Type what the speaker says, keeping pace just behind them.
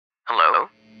Hello?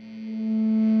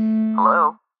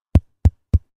 Hello?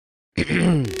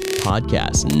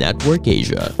 Podcast Network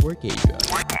Asia.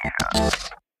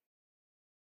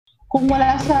 Kung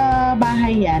wala sa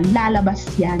bahay yan, lalabas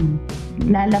yan.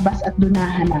 Lalabas at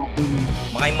dunahan natin.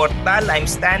 Mga Immortal, I'm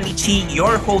Stanley Chi,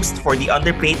 your host for the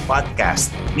Underpaid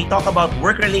Podcast. We talk about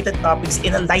work-related topics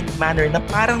in a light manner na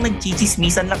parang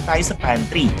nagchichismisan lang tayo sa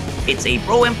pantry. It's a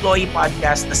pro-employee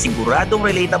podcast na siguradong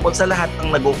relatable sa lahat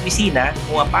ng nag-opisina,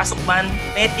 pumapasok man,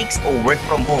 petics o work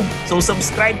from home. So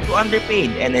subscribe to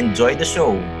Underpaid and enjoy the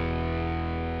show.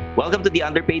 Welcome to the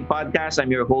Underpaid Podcast.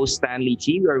 I'm your host, Stanley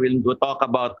Chi. We are willing to talk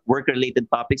about work-related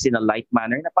topics in a light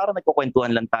manner na parang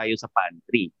nagkukwentuhan lang tayo sa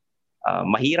pantry.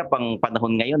 Mahirap ang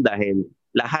panahon ngayon dahil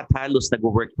lahat halos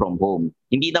nag-work from home.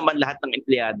 Hindi naman lahat ng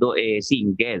empleyado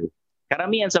single.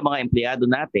 Karamihan sa mga empleyado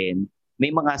natin,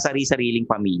 may mga sari-sariling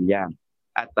pamilya.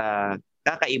 At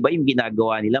kakaiba yung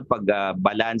ginagawa nila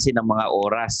pag-balanse ng mga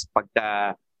oras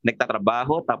pagka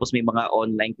nagtatrabaho, tapos may mga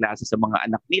online classes sa mga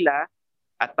anak nila.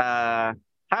 At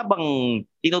habang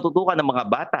tinututukan ng mga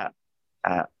bata,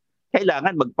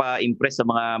 kailangan magpa-impress sa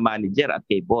mga manager at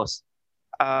kay boss.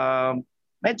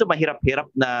 Medyo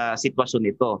mahirap-hirap na sitwasyon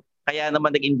ito. Kaya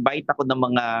naman nag-invite ako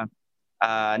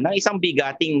ng isang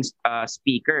bigating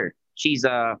speaker. She's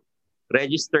a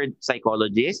registered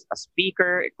psychologist, a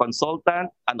speaker, a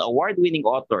consultant, an award-winning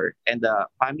author, and a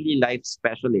family life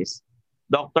specialist,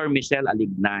 Dr. Michelle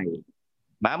Alignay.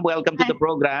 Ma'am, welcome to the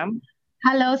program.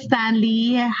 Hello,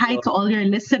 Stanley. Hi to all your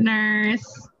listeners.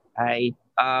 Hi.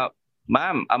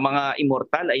 Ma'am, ang mga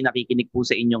Immortal ay nakikinig po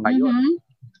sa inyo ngayon. Mm-hmm.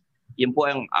 Yan po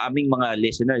ang aming mga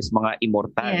listeners, mga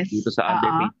Immortal dito sa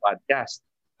Underpaid Podcast.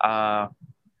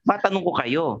 Matanong ko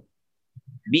kayo,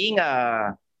 being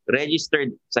a registered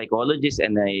psychologist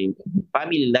and a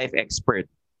family life expert,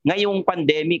 ngayong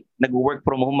pandemic, nag-work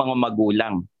from home mga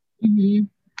magulang. Mm-hmm.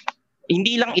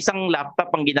 Hindi lang isang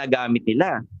laptop ang ginagamit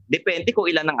nila. Depende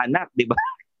kung ilan ang anak, di ba?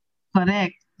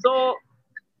 Correct. So,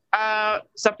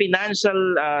 sa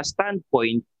financial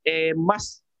standpoint,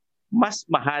 mas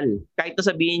mahal. Kahit na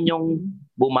sabihin yung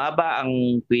bumaba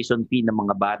ang tuition fee ng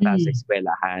mga bata sa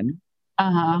eskwelahan,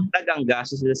 ang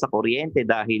gastos sila sa kuryente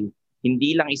dahil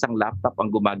hindi lang isang laptop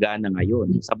ang gumagana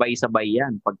ngayon. Sabay-sabay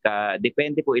yan.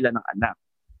 Depende po ilan ang anak.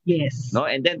 Yes. No?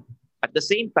 And then, at the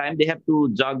same time, they have to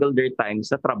juggle their time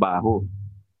sa trabaho.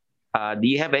 Do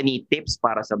you have any tips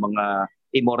para sa mga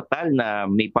Immortal na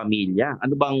may pamilya?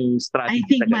 Ano bang strategy? I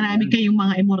think marami kayong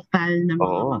mga Immortal na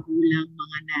mga magulang,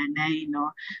 mga nanay, no?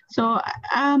 So,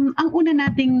 ang una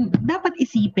nating dapat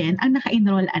isipin, ang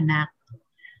naka-enroll anak.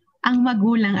 Ang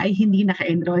magulang ay hindi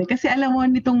naka-enroll. Kasi alam mo,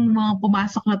 nitong mga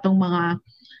pumasok na itong mga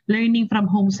learning from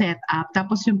home setup,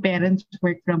 tapos yung parents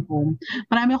work from home.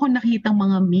 Marami akong nakitang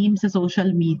mga memes sa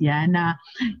social media na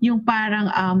yung parang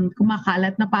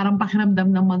kumakalat na parang pakiramdam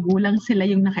ng magulang sila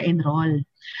yung naka-enroll.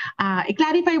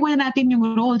 I-clarify muna natin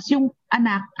yung roles. Yung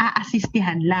anak,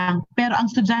 aasistihan lang. Pero ang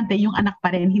estudyante, yung anak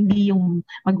pa rin, hindi yung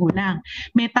magulang.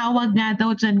 May tawag nga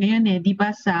daw dyan ngayon di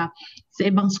ba sa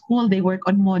ibang school, they work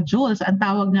on modules. Ang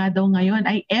tawag nga daw ngayon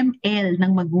ay ML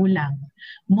ng magulang.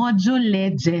 Module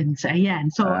Legends.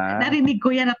 Ayan. So, narinig ko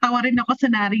yan. Natawa rin ako sa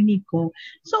narinig ko.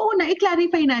 So, una,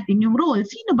 i-clarify natin yung role.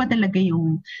 Sino ba talaga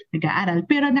yung nag-aaral?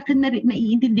 Pero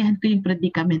naiintindihan ko yung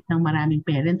predicament ng maraming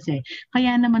parents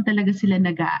Kaya naman talaga sila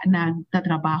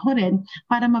nagtatrabaho rin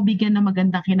para mabigyan ng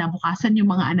magandang kinabukasan yung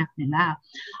mga anak nila.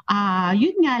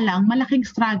 Yun nga lang, malaking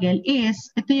struggle is,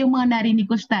 ito yung mga narinig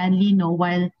ko, Stanley,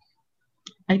 while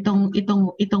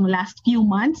itong last few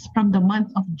months, from the month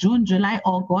of June, July,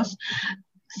 August,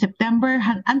 September,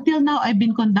 until now, I've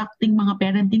been conducting mga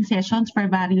parenting sessions for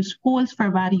various schools,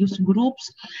 for various groups.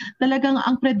 Talagang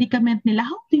ang predicament nila,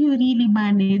 how do you really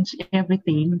manage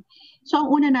everything? So, ang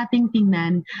una nating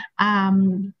tingnan,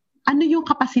 ano yung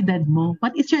kapasidad mo?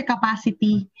 What is your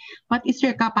capacity? What is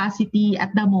your capacity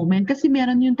at the moment? Kasi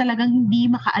meron yung talagang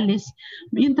hindi makaalis.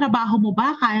 Yung trabaho mo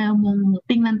ba, kaya mong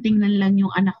tingnan-tingnan lang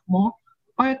yung anak mo?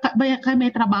 Or may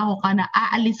trabaho ka na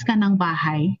aalis ka ng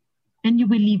bahay and you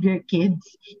will leave your kids?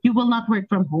 You will not work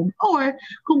from home. Or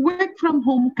kung work from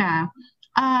home ka,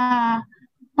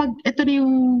 pag ito na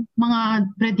yung mga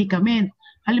predicament.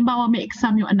 Halimbawa may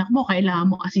exam yung anak mo, kailangan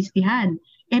mo asistihan.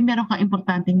 Meron kang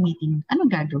importanteng meeting,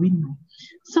 anong gagawin mo?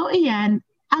 So, iyan,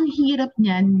 ang hirap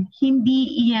niyan,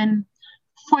 hindi iyan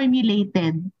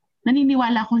formulated.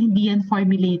 Naniniwala ko hindi yan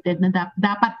formulated na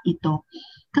dapat ito.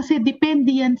 Kasi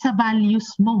depende yan sa values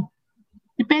mo.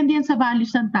 Depende yan sa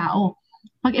values ng tao.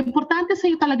 Pag importante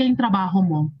sa'yo talaga yung trabaho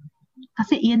mo,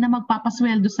 kasi iyan na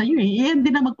magpapasweldo sa'yo Iyan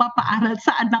din na magpapaaral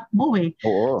sa anak mo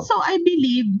Oo. So, I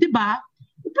believe, di ba,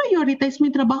 prioritize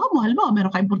mo yung trabaho mo. Halimbawa,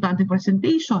 meron ka importante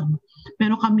presentation,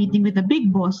 meron ka meeting with the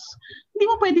big boss, hindi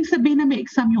mo pwedeng sabihin na may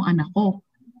exam yung anak ko.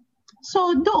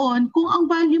 So doon, kung ang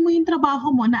value mo yung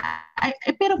trabaho mo,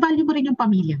 pero value mo rin yung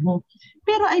pamilya mo.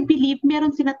 Pero I believe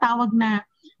meron sinatawag na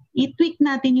i-tweak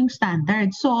natin yung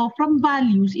standards. So from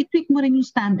values, i-tweak mo rin yung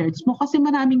standards mo kasi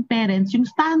maraming parents, yung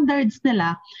standards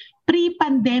nila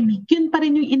pre-pandemic, yun pa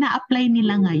rin yung ina-apply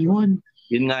nila ngayon.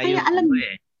 Yun nga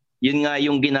yun nga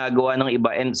yung ginagawa ng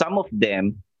iba. And some of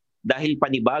them, dahil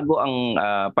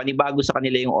panibago sa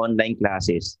kanila yung online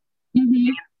classes,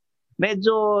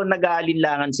 medyo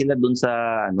nag-aalinlangan sila dun sa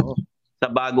sa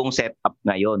bagong setup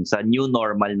ngayon, sa new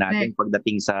normal natin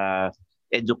pagdating sa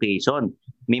education.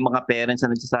 May mga parents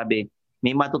na nagsasabi,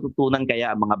 may matututunan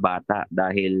kaya ang mga bata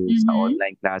dahil sa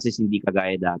online classes hindi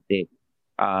kagaya dati.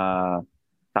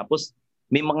 Tapos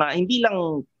may mga hindi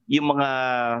lang yung mga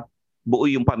buo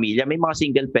yung pamilya, may mga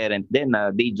single parent din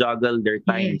na they juggle their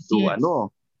time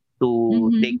to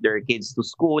take their kids to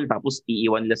school, tapos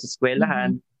iiwan nila sa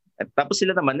eskwelahan. At tapos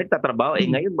sila naman nagtatrabaho,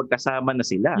 ngayon magkasama na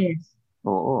sila. Yes.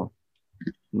 Oo.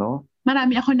 No?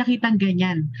 Marami ako nakitang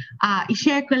ganyan.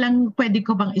 I-share ko lang, pwede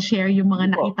ko bang i-share yung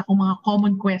mga nakita kong mga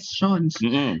common questions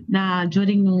na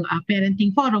during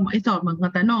parenting forum. Ito,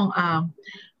 mga tanong,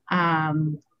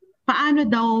 paano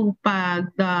daw pag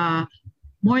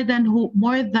more than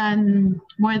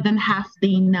half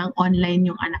day ng online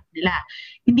yung anak nila?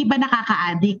 Hindi ba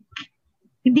nakaka-addict?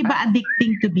 Hindi ba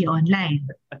addicting to be online?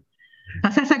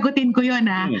 Sasagutin ko yun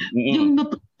yung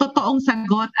totoong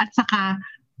sagot at saka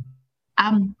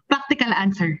practical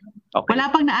answer. Okay. Wala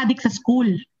pang na-addict sa school.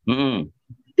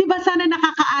 Diba sana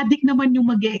nakaka-addict naman yung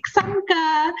mag-exam ka,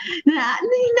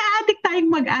 na-addict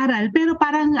tayong mag-aral, pero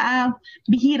parang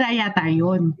bihira yata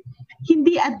yun.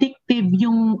 Hindi addictive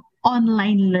yung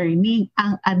online learning.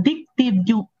 Ang addictive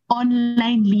yung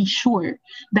online leisure,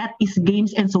 that is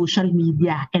games and social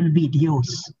media and videos.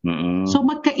 So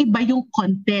magkaiba yung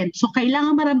content. So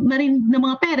kailangan marin ng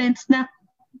mga parents na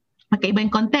magkaiba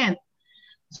yung content.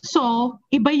 So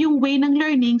iba yung way ng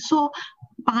learning. So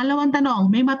pangalawang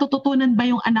tanong, may matututunan ba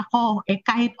yung anak ko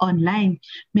kahit online?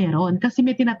 Meron. Kasi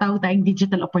may tinatawag tayong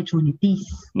digital opportunities.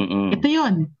 Ito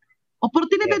yun.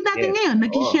 Oportunidad natin ngayon.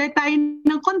 Nag-share tayo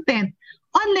ng content.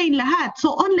 Online lahat.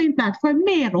 So online platform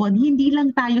meron, hindi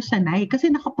lang tayo sanay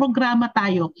kasi nakaprograma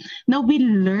tayo na we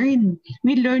learn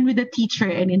with the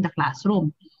teacher and in the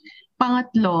classroom.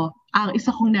 Pangatlo, ang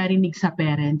isa kong narinig sa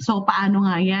parents. So paano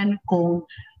nga yan kung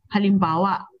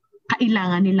halimbawa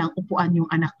kailangan nilang upuan yung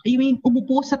anak. I mean,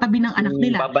 umupo sa tabi ng anak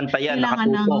nila. Babantayan,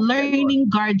 kailangan ng learning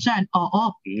guardian.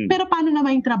 Oo. Pero paano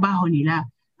naman yung trabaho nila?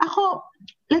 Ako,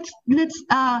 let's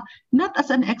not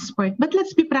as an expert, but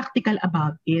let's be practical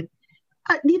about it.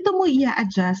 Dito mo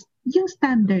i-adjust yung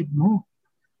standard mo.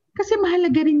 Kasi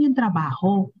mahalaga rin yung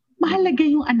trabaho. Mahalaga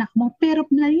yung anak mo. Pero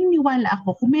naniniwala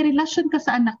ako, kung may relasyon ka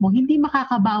sa anak mo, hindi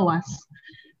makakabawas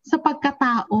sa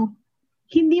pagkatao.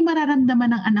 Hindi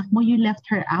mararamdaman ng anak mo you left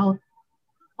her out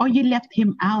or you left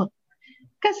him out.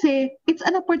 Kasi it's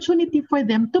an opportunity for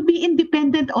them to be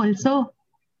independent also.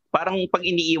 Parang pag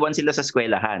iniiwan sila sa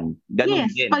eskwelahan, ganun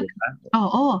din.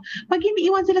 Oo. Pag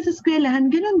iniiwan sila sa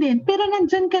eskwelahan, ganun din. Pero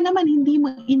nandyan ka naman, hindi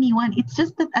mo iniwan. It's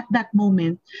just that at that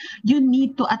moment, you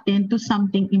need to attend to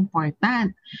something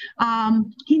important.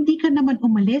 Hindi ka naman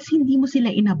umalis, hindi mo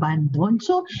sila inabandon.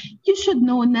 So, you should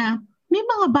know na may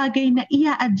mga bagay na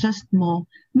i-adjust mo,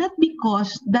 not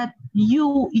because that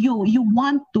you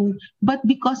want to, but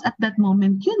because at that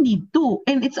moment, you need to.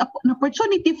 And it's an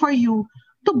opportunity for you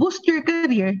to boost your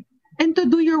career and to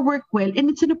do your work well. And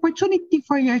it's an opportunity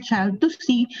for your child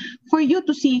for you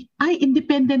to see, ay,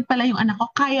 independent pala yung anak ko,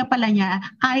 kaya pala niya,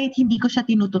 kahit hindi ko siya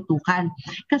tinututukan.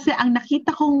 Kasi ang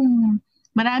nakita kong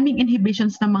maraming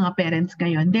inhibitions ng mga parents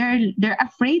ngayon, they're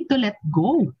afraid to let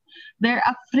go. They're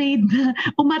afraid na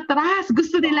umatras.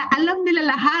 Gusto nila, alam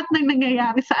nila lahat ng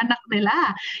nangyayari sa anak nila.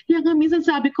 Kaya nga minsan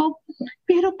sabi ko,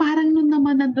 pero parang nun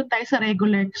naman nandun tayo sa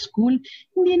regular school,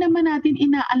 hindi naman natin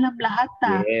inaalam lahat.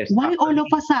 Yes, why all of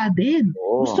a sudden?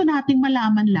 Gusto nating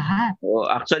malaman lahat.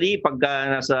 Actually,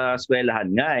 pagka nasa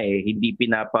eskwelahan nga,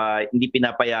 hindi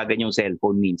pinapayagan yung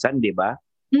cellphone minsan, di ba?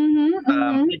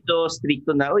 Medyo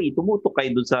stricto na, tumutok kayo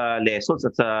dun sa lessons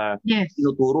at sa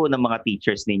tinuturo ng mga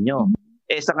teachers ninyo.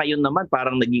 Sa ngayon naman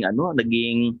parang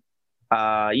naging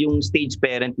yung stage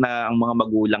parent na ang mga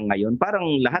magulang ngayon,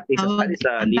 parang lahat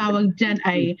sa ang tawag dyan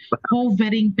ay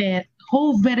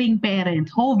hovering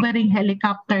parents, hovering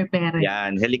helicopter parents.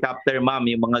 Yan, helicopter mom,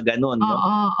 yung mga ganun, no?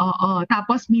 Oo.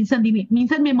 Tapos minsan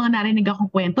may mga narinig akong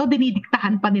kwento,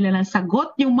 dinidiktahan pa nila ng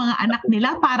sagot yung mga anak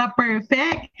nila para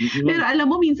perfect. Mhm. Pero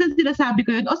alam mo, minsan sinasabi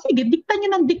ko yun, sige, dikta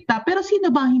nyo ng dikta, pero sino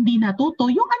ba ang hindi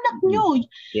natuto? Yung anak nyo.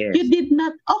 Yes. You did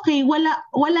not, okay,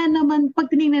 wala naman,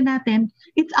 pag tinignan natin,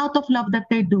 it's out of love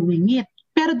that they're doing it.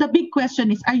 Pero the big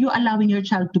question is, are you allowing your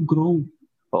child to grow?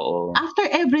 Oo.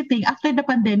 After everything, after the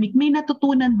pandemic, may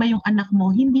natutunan ba yung anak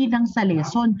mo? Hindi lang sa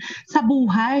lesson, sa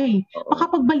buhay. Oo.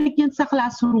 Makapagbalik yan sa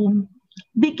classroom,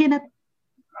 they cannot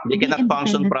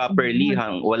function properly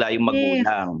wala yung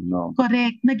magulang, no?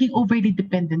 Correct. Naging overly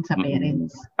dependent sa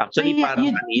parents. Actually, Kaya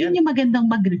parang yun yung magandang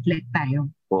mag-reflect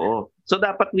tayo. Oo. So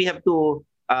dapat we have to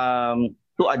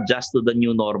adjust to the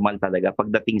new normal talaga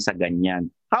pagdating sa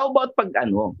ganyan. How about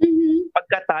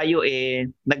pagka tayo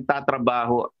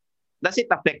nagtatrabaho, does it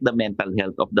affect the mental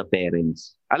health of the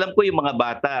parents? Alam ko yung mga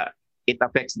bata, it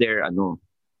affects their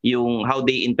yung how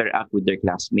they interact with their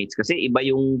classmates kasi iba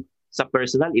yung sa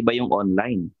personal, iba yung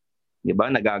online. 'Di ba?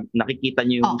 Nakikita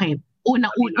niyo yung Okay.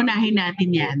 Unahin natin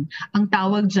 'yan. Ang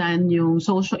tawag diyan yung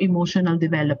socio-emotional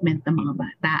development ng mga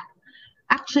bata.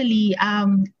 Actually,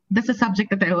 that's a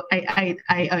subject that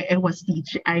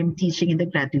I'm teaching in the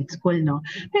graduate school, no?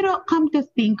 Pero come to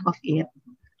think of it,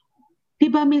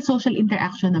 diba may social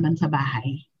interaction naman sa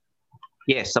bahay?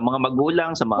 Yes, sa mga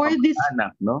magulang, sa mga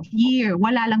anak, no? Year,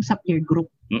 wala lang sa peer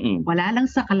group. Mm-mm. Wala lang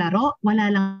sa kalaro,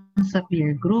 wala lang sa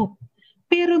peer group.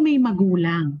 Pero may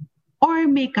magulang or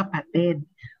may kapatid.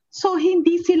 So,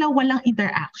 hindi sila walang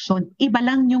interaction. Iba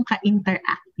lang yung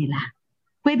ka-interact nila.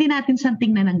 Pwede natin siyang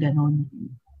tingnan ng ganun.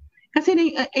 Kasi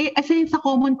sa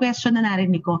common question na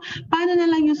narinig ko, paano na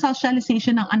lang yung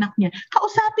socialization ng anak niya?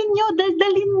 Kausapin nyo,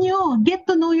 daldalin nyo. Get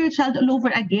to know your child all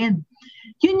over again.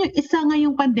 Yun yung isa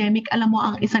ngayong pandemic, alam mo,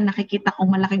 ang isang nakikita kong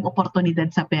malaking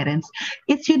oportunidad sa parents,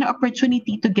 it's yung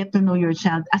opportunity to get to know your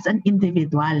child as an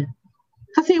individual.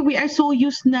 Kasi we are so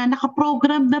used na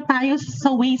nakaprogram na tayo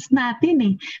sa ways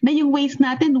natin na yung ways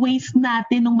natin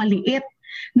nung maliit.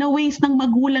 Na ways ng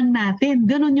magulang natin.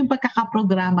 Ganun yung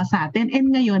pagkakaprograma sa atin.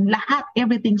 And ngayon,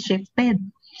 everything shifted.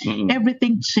 Mm-mm.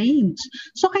 Everything changed.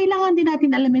 So, kailangan din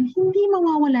natin alamin, hindi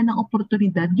mawawala ng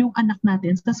oportunidad yung anak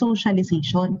natin sa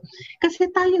socialization.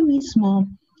 Kasi tayo mismo,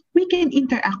 we can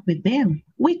interact with them.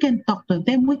 We can talk to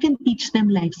them. We can teach them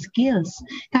life skills.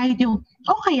 Kahit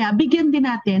kaya, bigyan din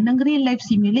natin ng real life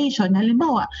simulation.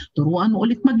 Halimbawa, turuan mo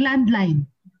ulit mag-landline.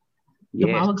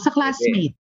 Tumawag sa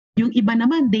classmate. Yung iba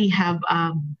naman, they have,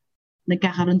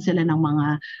 nagkakaroon sila ng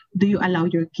mga, do you allow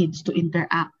your kids to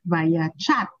interact via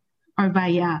chat or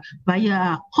via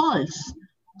calls?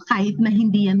 Kahit na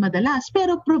hindi yan madalas,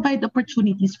 pero provide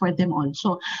opportunities for them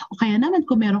also. O kaya naman,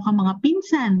 kung meron kang mga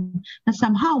pinsan na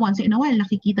somehow, once in a while,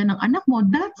 nakikita ng anak mo,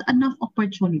 that's enough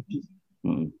opportunity.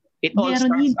 It all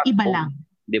meron starts yung iba home. lang.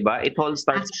 Diba? It all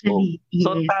starts Actually, home. So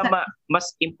yes. tama,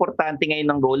 mas importante ngayon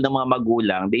ng role ng mga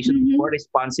magulang. They should be more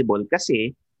responsible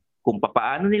kasi kung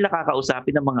paano nila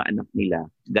kakausapin ng mga anak nila,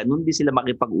 ganun din sila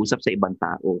makipag-usap sa ibang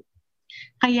tao.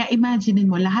 Kaya imagine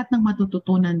mo, lahat ng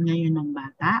matututunan ngayon ng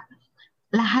bata,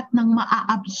 lahat ng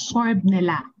maa-absorb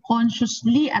nila,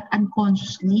 consciously at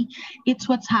unconsciously, it's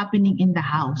what's happening in the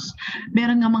house.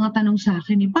 Meron nga mga tanong sa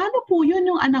akin, paano po yun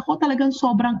yung anak ko talagang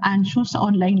sobrang anxious sa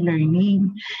online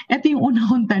learning? Ito yung una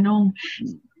kong tanong.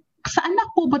 Sa anak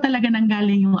po ba talaga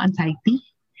nanggaling yung anxiety?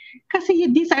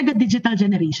 Kasi these are the digital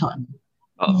generation.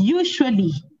 Usually,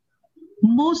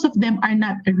 most of them are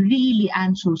not really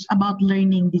anxious about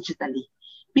learning digitally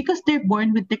because they're born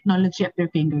with technology at their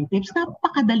fingertips.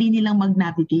 Napakadali nilang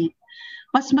mag-navigate.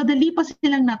 Mas madali pa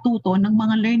silang natuto ng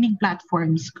mga learning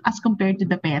platforms as compared to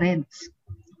the parents.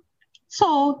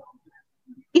 So,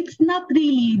 it's not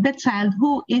really the child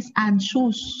who is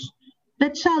anxious.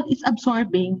 The child is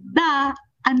absorbing the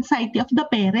anxiety of the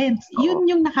parents. Yun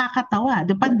yung nakakatawa.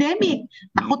 The pandemic,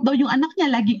 takot daw yung anak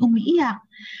niya, laging umiiyak.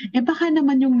 Baka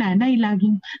naman yung nanay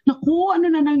laging, naku, ano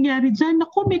na nangyari dyan?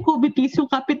 Naku, may COVID case yung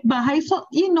kapitbahay. So,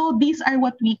 these are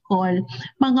what we call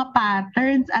mga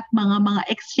patterns at mga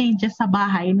exchanges sa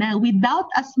bahay na without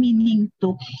us meaning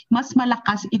to, mas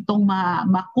malakas itong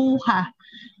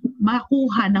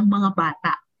makuha ng mga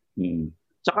bata.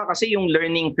 Tsaka kasi yung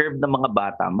learning curve ng mga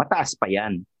bata, mataas pa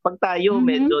yan. Pag tayo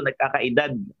medyo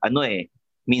nagkakaedad,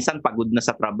 minsan pagod na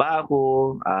sa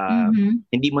trabaho,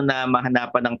 hindi mo na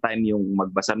mahanapan ng time yung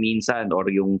magbasa minsan or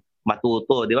yung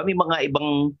matuto. Di ba? May mga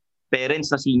ibang parents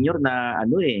na senior na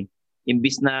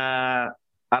imbis na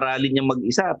aralin niya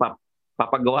mag-isa,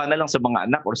 papagawa na lang sa mga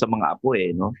anak or sa mga apo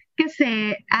no?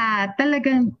 Kasi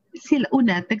talagang sila,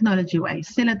 una, technology-wise,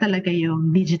 sila talaga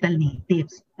yung digital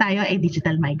natives. Tayo ay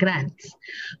digital migrants.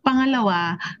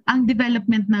 Pangalawa, ang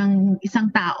development ng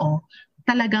isang tao,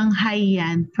 talagang high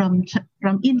yan from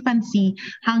infancy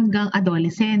hanggang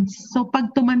adolescence. So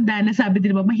pag tumanda na, sabi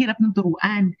din ba, mahirap ng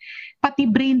turuan. Pati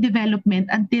brain development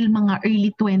until mga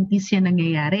early 20s yan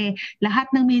nangyayari. Lahat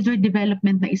ng major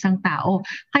development ng isang tao.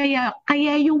 Kaya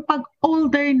yung pag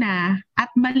older na at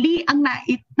mali ang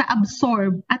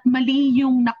na-absorb at mali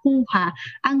yung nakuha,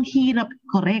 ang hirap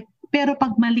correct. Pero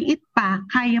pag maliit pa,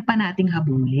 kaya pa nating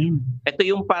habulin. Ito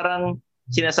yung parang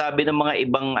sinasabi ng mga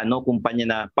ibang kumpanya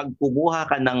na pag kumuha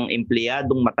ka ng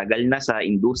empleyadong matagal na sa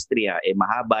industriya,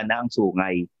 mahaba na ang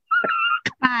sungay.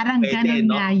 Parang ganun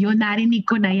nga yun. Narinig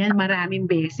ko na yan maraming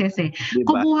beses Diba?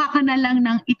 Kumuha ka na lang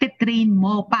ng ite-train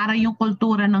mo para yung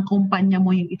kultura ng kumpanya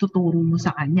mo yung ituturo mo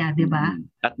sa kanya, di ba?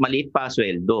 At maliit pa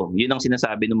sweldo. Yun ang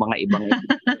sinasabi ng mga ibang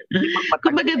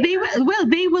Kumbaga,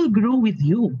 they will grow with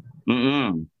you.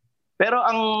 Mm-mm. Pero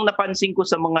ang napansin ko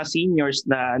sa mga seniors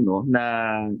na na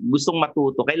gustong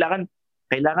matuto, kailangan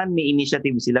may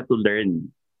initiative sila to learn.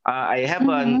 I have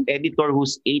an editor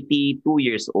who's 82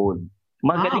 years old.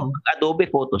 Magaling mag-Adobe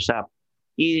Photoshop.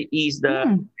 He is the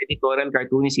editorial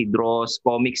cartoonist. He draws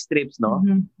comic strips, no?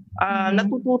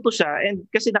 Natututo siya and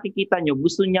kasi nakikita nyo,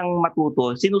 gusto niyang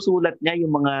matuto, sinusulat niya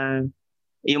yung mga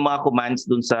commands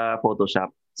dun sa Photoshop.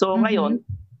 So ngayon,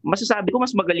 masasabi ko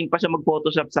mas magaling pa siya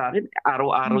mag-Photoshop sa akin.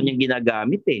 Araw-araw niyang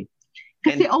ginagamit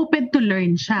Kasi open to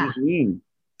learn siya.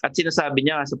 At sinasabi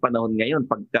niya sa panahon ngayon,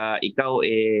 pagka ikaw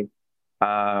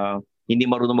hindi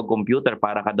marunong mag-computer,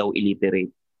 para ka daw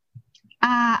illiterate.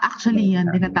 Actually,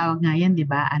 yan, tinatawag nga yan, di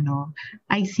ba?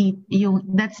 I see,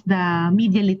 that's the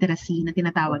media literacy na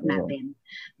tinatawag natin.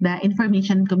 The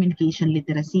information communication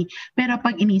literacy. Pero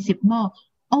pag inisip mo,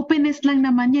 openness lang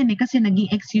naman yan kasi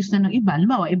naging excuse na ng iba.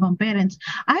 Halimbawa, ibang parents,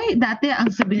 dati ang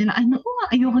sabi nila,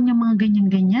 ayoko niya mga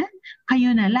ganyan-ganyan.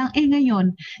 Kayo na lang.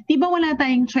 Ngayon, di ba wala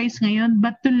tayong choice ngayon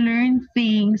but to learn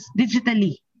things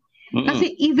digitally.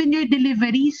 Kasi even your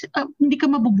deliveries, hindi ka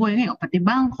mabubuhay ngayon. Pati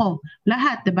bangko,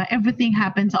 lahat, di ba? Everything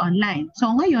happens online.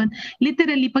 So ngayon,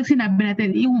 literally, pag sinabi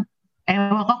natin, ewan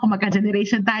ko kung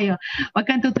magka-generation tayo, wag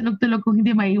kang tutulog-tulog kung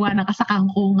hindi maiiwanan ka sa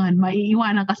kangkungan,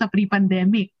 maiiwanan ka sa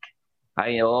pre-pandemic.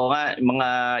 Ay, oo nga,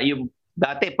 yung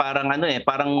dati parang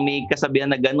parang may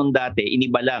kasabihan na ganun dati,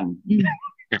 iniba lang.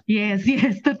 Yes,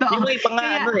 totoo. Yung ibang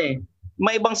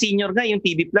may ibang senior nga yung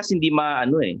TV Plus hindi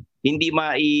yung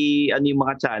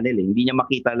mga channel hindi niya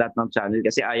makita lahat ng channel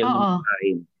kasi ayaw nang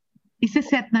kain.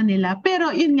 Isa-set na nila.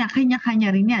 Pero yun nga, kanya-kanya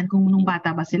rin yan. Kung nung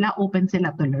bata ba sila, open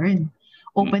sila to learn.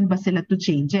 Open ba sila to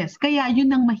changes? Kaya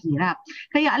yun ang mahirap.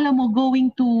 Kaya alam mo,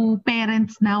 going to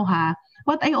parents now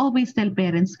what I always tell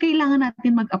parents, kailangan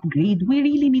natin mag-upgrade. We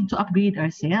really need to upgrade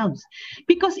ourselves.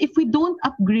 Because if we don't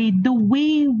upgrade from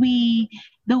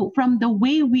the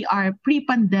way we are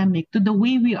pre-pandemic to the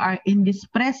way we are in this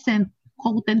present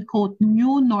quote-unquote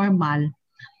new normal,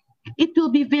 it will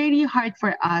be very hard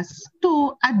for us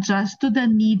to adjust to the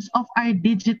needs of our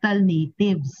digital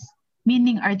natives,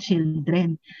 meaning our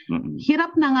children.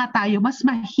 Hirap na nga tayo, mas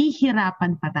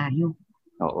mahihirapan pa tayo.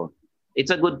 Oo.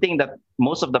 It's a good thing that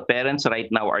most of the parents right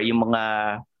now are yung mga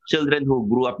children who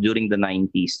grew up during the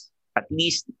 90s. At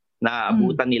least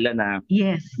naaabutan nila na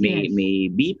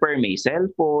may beeper, may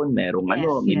cellphone, merong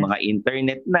may mga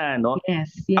internet na, no?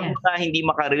 Ang mga hindi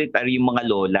makarelate are yung mga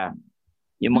lola.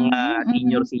 Yung mga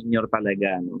senior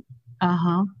talaga, no?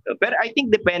 Pero I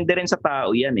think depende rin sa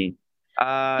tao yan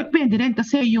Depende rin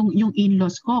kasi yung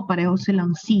in-laws ko, pareho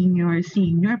silang senior,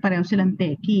 pareho silang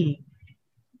techie.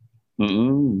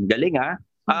 Galing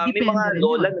may mga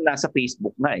lola na nasa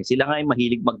Facebook na Sila nga yung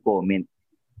mahilig mag-comment.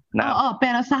 Oo,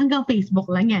 pero sa hanggang Facebook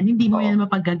lang yan. Hindi mo yan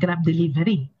mapag-grab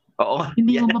delivery. Oo.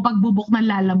 Hindi mo mapagbubuk ng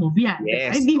Lala Move yan.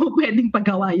 Yes. Hindi mo pwedeng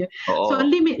paggawa yun. Oo. So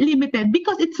limited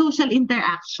because it's social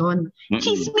interaction.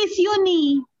 Chismis yun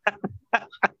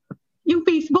Yung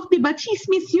Facebook, di ba?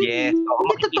 Chismis yun. Yes.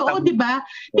 Hindi totoo, di ba?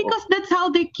 Because that's how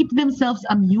they keep themselves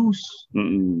amused.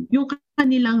 Yung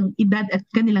kanilang edad at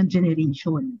kanilang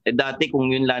generation. Dati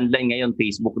kung yung landline, ngayon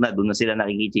Facebook na, doon na sila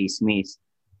nakikichismis.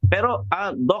 Pero,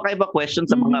 Doc, I have a question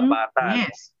sa mga bata.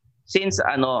 Yes. Since,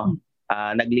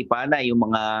 naglipa na yung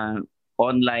mga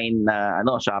online na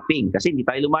shopping, kasi hindi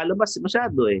tayo lumalabas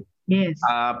masyado Yes.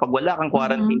 Pag wala kang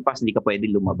quarantine pass, hindi ka pwede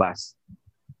lumabas.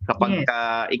 Kapag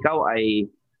ikaw ay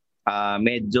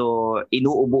medyo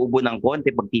inuubo-ubo ng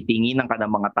konti pag titinginan ka ng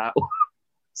mga tao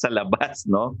sa labas,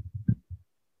 no?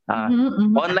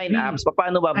 Online apps,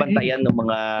 paano babantayan ng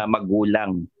mga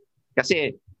magulang?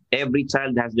 Kasi every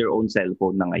child has their own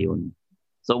cellphone na ngayon.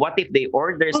 So what if they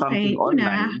order something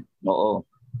online? Oo.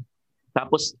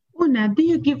 Tapos do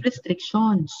you give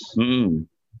restrictions?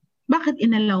 Bakit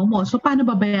inalaw mo? So paano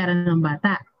babayaran ng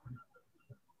bata?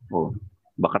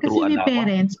 Baka kasi may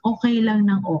parents, okay lang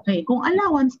ng okay. Kung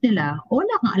allowance nila,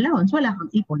 wala kang allowance, wala kang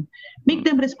ipon. Make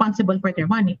them responsible for their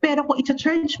money. Pero kung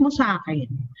i-charge mo sa akin,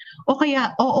 o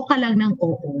kaya oo ka lang ng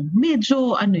oo,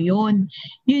 medyo yun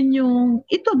yung,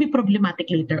 it will be problematic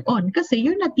later on. Kasi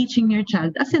you're not teaching your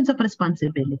child a sense of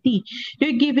responsibility.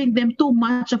 You're giving them too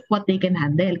much of what they can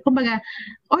handle. Kumbaga,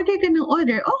 order ka ng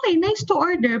order. Okay, nice to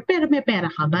order, pero may pera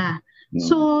ka ba?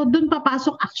 So, doon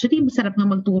papasok, actually, masarap nga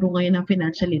magturo ngayon ng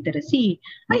financial literacy.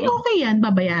 Ay, okay yan,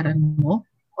 babayaran mo.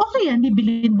 Okay yan,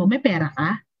 bibilin mo, may pera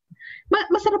ka.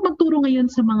 Masarap magturo ngayon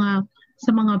sa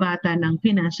mga bata ng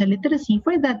financial literacy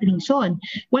for that reason.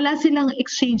 Wala silang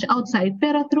exchange outside,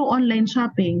 pero through online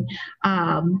shopping,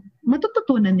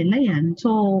 matututunan nila yan.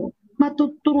 So,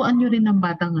 matuturuan nyo rin ng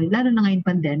bata ngayon, lalo na ngayon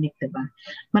pandemic, diba?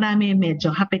 Marami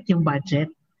medyo hapit yung budget.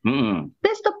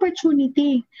 Best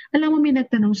opportunity. Alam mo, may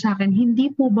nagtanong sa akin, hindi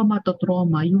po ba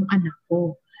matotrauma yung anak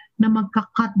ko na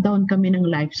magka-cut down kami ng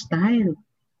lifestyle?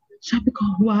 Sabi ko,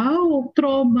 wow,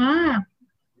 trauma.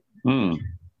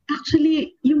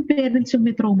 Actually, yung parents yung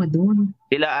may trauma doon.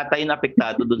 Sila ata yung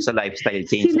apektado doon sa lifestyle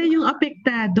change. Sila yung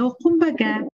apektado.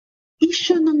 Kumbaga,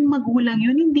 issue ng magulang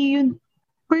yun, hindi yun,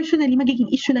 personally, magiging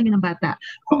issue lang yun ng bata.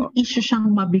 Kung issue siyang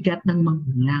mabigat ng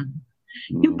magulang.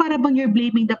 Yung para bang you're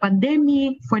blaming the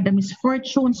pandemic for the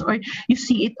misfortunes or you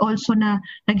see it also na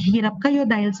naghihirap kayo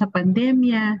dahil sa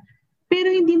pandemya, pero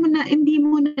hindi mo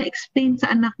na explain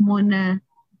sa anak mo na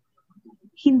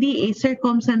hindi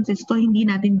circumstances to, hindi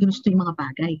natin gusto yung mga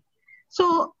bagay.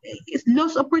 So,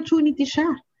 lost opportunity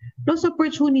siya.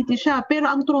 Pero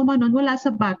ang trauma nun wala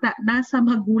sa bata, nasa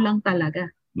magulang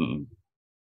talaga.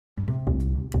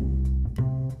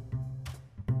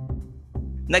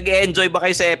 Nag-e-enjoy ba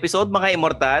kayo sa episode, mga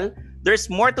Immortal?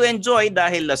 There's more to enjoy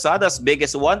dahil Lazada's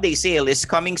biggest one-day sale is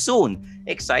coming soon.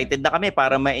 Excited na kami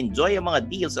para ma-enjoy ang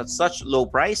mga deals at such low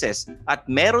prices. At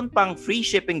meron pang free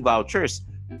shipping vouchers.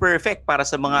 Perfect para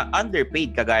sa mga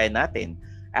underpaid kagaya natin.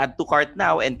 Add to cart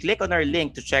now and click on our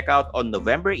link to check out on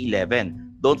November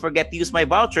 11. Don't forget to use my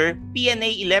voucher,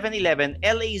 PNA1111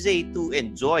 LAZ, to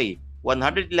enjoy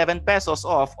 111 pesos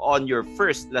off on your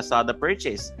first Lazada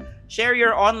purchase. Share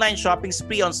your online shopping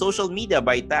spree on social media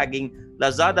by tagging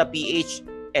LazadaPH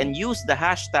and use the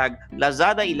hashtag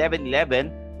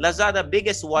Lazada1111, Lazada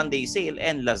biggest one-day sale,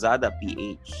 and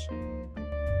LazadaPH.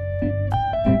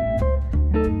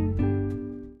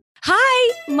 Hi,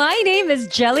 my name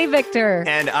is Jelly Victor.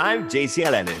 And I'm JC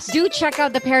Alenis. Do check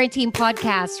out the Parent Team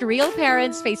podcast, Real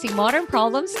Parents Facing Modern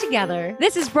Problems Together.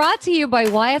 This is brought to you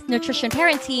by Wyeth Nutrition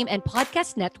Parent Team and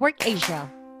Podcast Network Asia.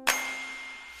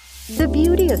 The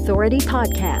Beauty Authority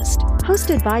Podcast,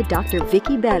 hosted by Dr.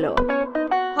 Vicky Bello.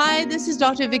 Hi, this is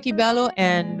Dr. Vicky Bello,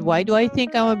 and why do I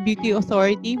think I'm a beauty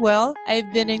authority? Well,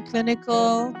 I've been in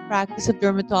clinical practice of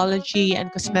dermatology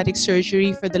and cosmetic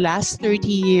surgery for the last 30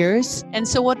 years. And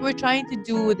so what we're trying to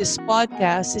do with this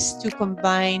podcast is to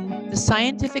combine the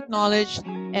scientific knowledge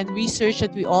and research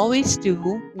that we always do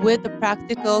with the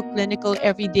practical, clinical,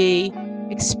 everyday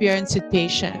experience with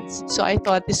patients. So I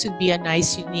thought this would be a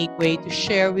nice, unique way to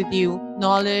share with you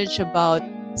knowledge about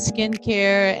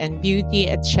skincare and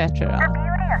beauty, etc. The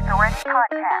Beauty Authority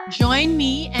Podcast. Join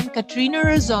me and Katrina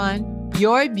Razon,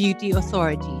 your beauty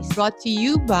authorities. Brought to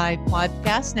you by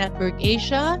Podcast Network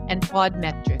Asia and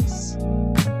Podmetrics.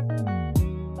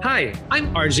 Hi, I'm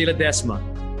RJ Ledesma.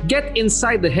 Get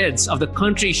inside the heads of the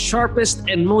country's sharpest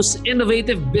and most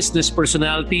innovative business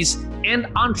personalities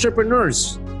and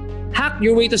entrepreneurs. Hack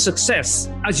your way to success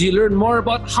as you learn more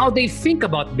about how they think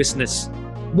about business.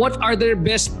 What are their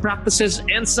best practices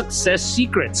and success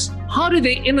secrets? How do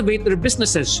they innovate their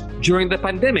businesses during the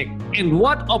pandemic? And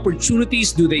what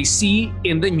opportunities do they see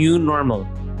in the new normal?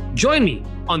 Join me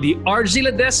on the RJ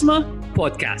Ledesma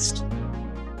podcast.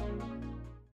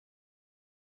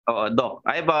 Doc,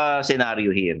 I have a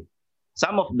scenario here.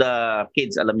 Some of the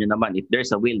kids, alam nyo naman, if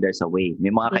there's a will, there's a way.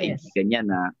 May mga kaibigan yan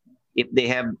na if they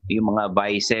have yung mga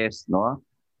vices, no?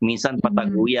 Minsan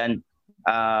pataguyan,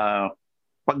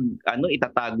 pag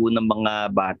itatago ng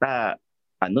mga bata,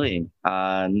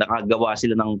 nakagawa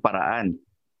sila ng paraan.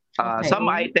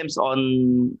 Some items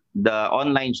on the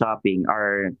online shopping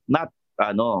are not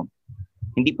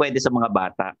hindi pwede sa mga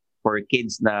bata for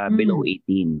kids na below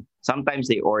 18. Sometimes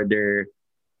they order,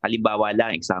 halimbawa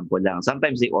lang, example lang,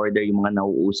 sometimes they order yung mga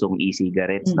nauusong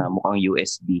e-cigarettes na mukhang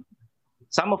USB.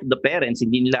 Some of the parents,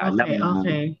 hindi nila alam na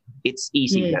it's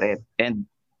e-cigarette. And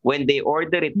when they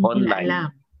order it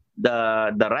online,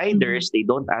 the riders, they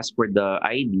don't ask for the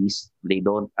IDs, they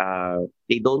don't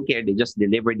care, they just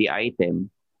deliver the item.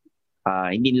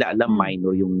 Hindi nila alam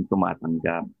minor yung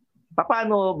tumatanggap.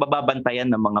 Paano bababantayan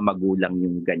ng mga magulang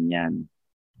yung ganyan?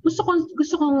 Gusto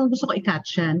ko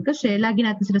i-catch yan kasi lagi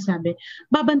natin sinasabi,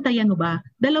 babantayan mo ba?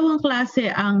 Dalawang klase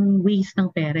ang ways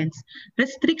ng parents,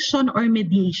 restriction or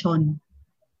mediation.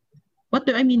 What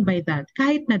do I mean by that?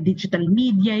 Kahit na digital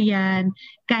media yan,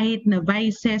 kahit na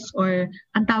vices or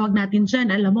ang tawag natin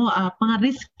dyan, alam mo, mga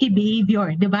risky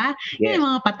behavior, di ba? Yes. Yung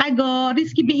mga patago,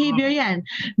 risky behavior yan.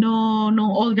 No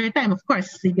older time, of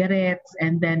course, cigarettes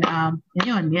and then,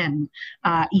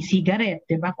 e-cigarette,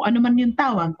 di ba? Kung ano man yung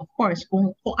tawag, of course,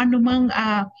 kung ano mang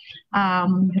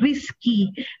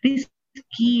risky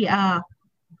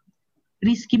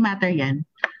matter yan.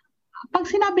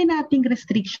 Pag sinabi nating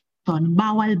restriction,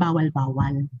 bawal.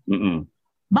 Mm-mm.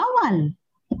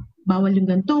 Bawal yung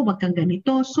ganito, wag kang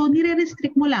ganito. So,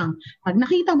 nire-restrict mo lang. Pag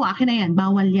nakita mo, akin na yan,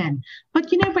 bawal yan.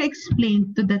 But you never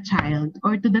explain to the child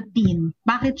or to the teen,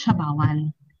 bakit siya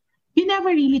bawal. You never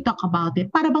really talk about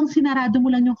it. Para bang sinarado mo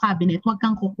lang yung cabinet, wag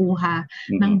kang kukuha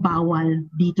ng bawal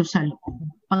dito sa loob.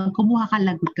 Pag kumuha ka,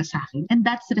 lagot ka sa akin. And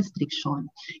that's restriction.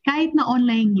 Kahit na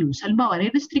online news, halimbawa,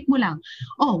 restrict mo lang,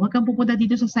 wag kang pupunta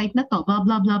dito sa site na to, blah,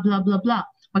 blah, blah, blah, blah, blah.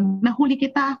 Pag nahuli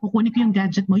kita, kukunin ko yung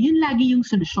gadget mo. Yun lagi yung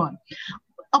solusyon.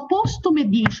 Opposed to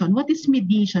mediation, what is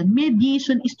mediation?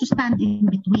 Mediation is to stand in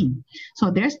between.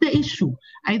 So there's the issue.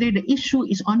 Either the issue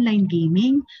is online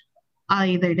gaming,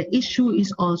 either the issue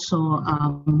is also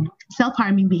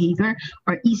self-harming behavior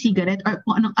or e-cigarette or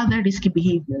anong other risky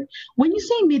behavior. When you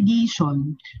say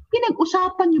mediation,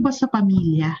 pinag-usapan niyo ba sa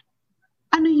pamilya?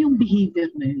 Ano yung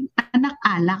behavior na yun?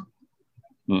 Anak-alak.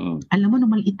 Alam mo,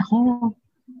 nung maliit ako,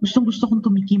 gusto kong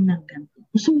tumikim ng ganito.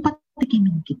 Gusto mong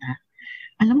patikimin kita.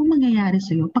 Alam mo mangyayari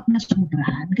sa'yo pag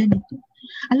nasobrahan, ganito.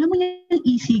 Alam mo yung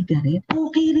e-cigarette,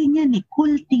 okay rin yan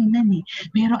cool tingnan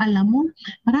Pero alam mo,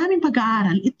 maraming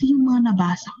pag-aaral, ito yung mga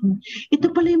nabasa ko.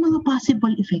 Ito pala yung mga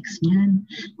possible effects niyan.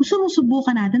 Gusto mong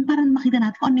subukan natin para makita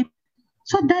natin kung ano.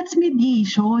 So that's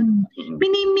mediation.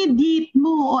 Pinimediate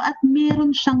mo at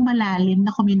meron siyang malalim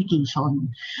na communication.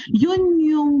 Yun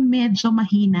yung medyo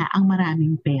mahina ang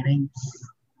maraming parents.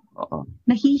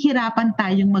 Nahihirapan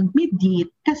tayong mag-mediate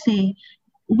kasi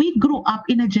we grew up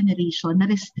in a generation na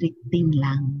restricting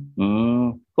lang.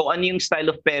 Kung ano yung style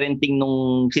of parenting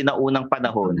nung sinaunang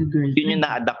panahon, yun yung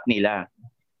na-adapt nila.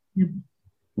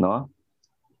 No?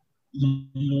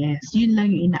 Yes, yun lang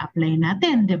yung ina-apply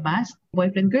natin, di ba?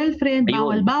 Boyfriend, girlfriend,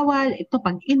 bawal-bawal. Ito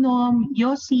pag-inom,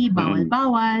 yosi,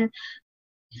 bawal-bawal.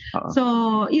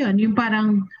 So, yun, yung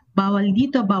parang bawal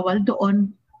dito, bawal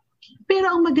doon. Pero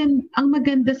ang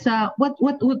maganda sa what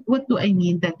do I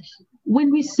mean that when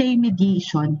we say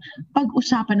mediation,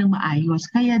 pag-usapan ng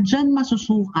maayos. Kaya diyan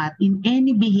masusukat in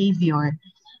any behavior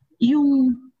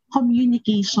yung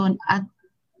communication at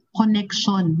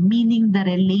connection, meaning the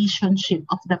relationship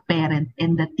of the parent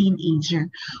and the teenager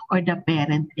or the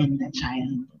parent and the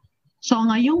child. So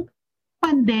ngayong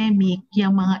pandemic,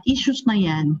 yung mga issues na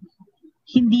yan,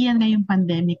 hindi yan ngayong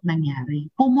pandemic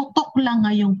nangyari. Pumutok lang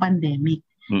ngayong pandemic.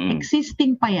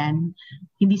 Existing pa yan,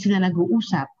 hindi sila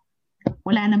nag-uusap.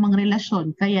 Wala namang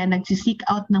relasyon. Kaya nagsisik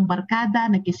out ng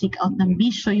barkada, nagsisik out ng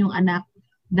bisyo yung anak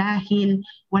dahil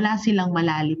wala silang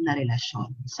malalim na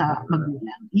relasyon sa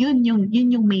magulang. Yun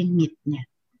yung main need niya.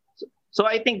 So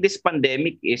I think this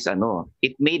pandemic is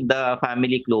it made the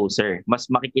family closer. Mas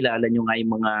makikilala nyo nga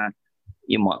yung mga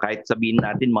kahit sabihin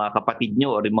natin mga kapatid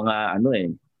nyo or yung mga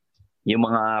yung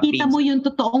mga kita mo yung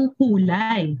totoong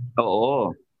kulay.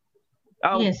 Oo.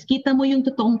 Yes, kita mo yung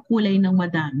totoong kulay ng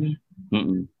madami.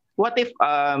 What if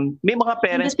may mga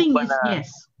parents po ba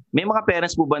may mga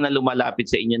parents po ba na lumalapit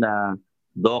sa inyo na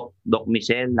Doc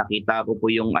Michelle, nakita ko po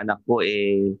yung anak ko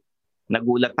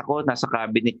nagulat ako nasa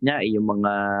cabinet niya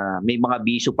may mga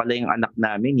bisyo pala yung anak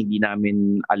namin, hindi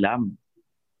namin alam.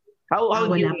 How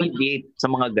do you mediate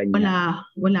sa mga ganyan?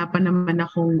 Wala pa naman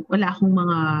akong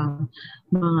mga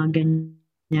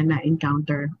ganyan na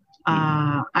encounter.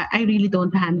 I really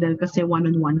don't handle kasi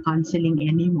one-on-one counseling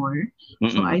anymore.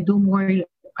 So I do more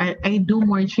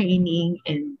training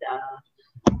and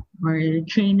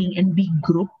big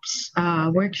groups,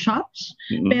 workshops.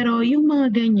 Pero yung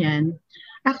mga ganyan,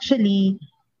 actually,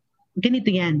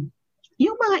 ganito yan.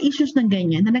 Yung mga issues ng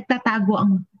ganyan na nagtatago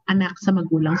ang anak sa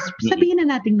magulang, sabihin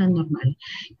na natin ng normal.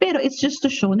 Pero it's just to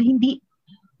show na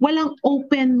walang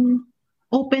open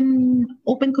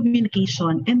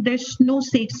communication and there's no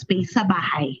safe space sa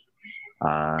bahay.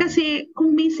 Kasi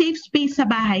kung may safe space sa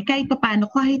bahay, kahit paano,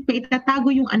 kahit pa itatago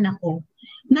yung anak ko,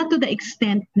 not to the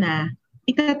extent na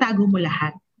itatago mo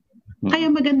lahat.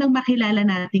 Kaya magandang makilala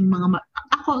nating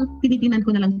ako, ang tinitingnan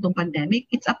ko na lang itong pandemic,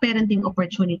 it's a parenting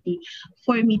opportunity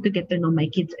for me to get to know my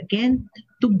kids again,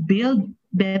 to build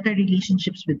better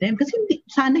relationships with them. Kasi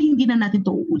sana hindi na natin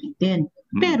ito uulitin.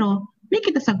 Pero, make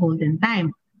it as a golden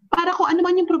time. Para kung ano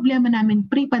man yung problema namin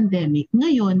pre-pandemic,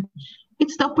 ngayon,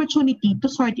 it's the opportunity to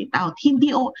sort it out.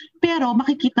 Pero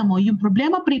makikita mo, yung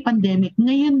problema pre-pandemic,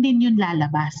 ngayon din yung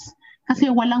lalabas. Kasi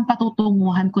walang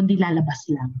patutunguhan kundi lalabas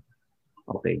lang.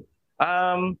 Okay.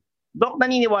 Doc,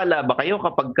 naniniwala ba kayo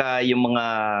kapag yung mga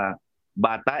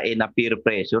bata na peer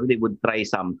pressure, they would try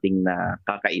something na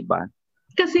kakaiba?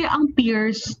 Kasi ang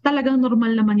peers, talagang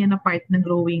normal naman yan na part ng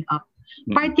growing up.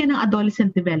 Part yan ng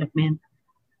adolescent development.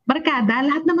 Barkada,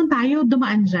 lahat naman tayo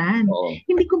dumaan dyan. Oo.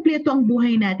 Hindi kumpleto ang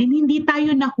buhay natin. Hindi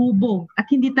tayo nahubog at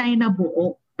hindi tayo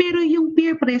nabuo. Pero yung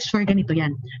peer pressure, ganito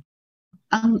yan.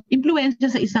 Ang influensya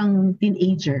sa isang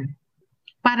teenager,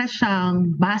 para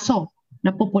siyang baso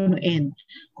na pupunuin.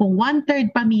 Kung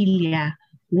 1/3 pamilya,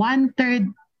 1/3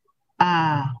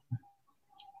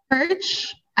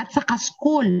 church, at saka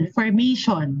school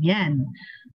formation, yan.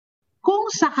 Kung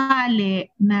sakali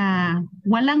na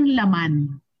walang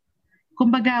laman,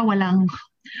 kumbaga walang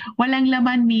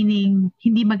laman meaning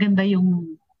hindi maganda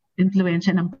yung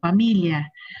influensya ng pamilya,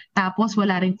 tapos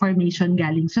wala ring formation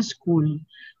galing sa school,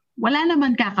 wala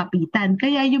naman kakapitan.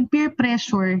 Kaya yung peer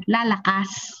pressure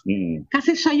lalakas.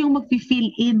 Kasi siya yung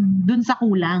mag-fill in dun sa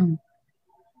kulang.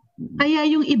 Kaya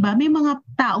yung iba, may mga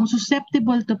taong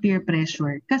susceptible to peer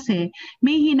pressure kasi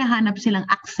may hinahanap silang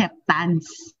acceptance.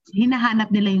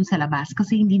 Hinahanap nila yung sa labas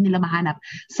kasi hindi nila mahanap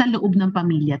sa loob ng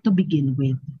pamilya to begin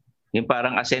with. Yung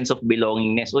parang a sense of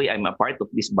belongingness. Uy, I'm a part of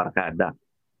this barkada.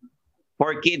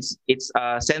 For kids, it's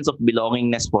a sense of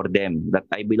belongingness for them that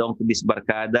I belong to this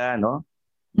barkada, no?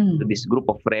 To this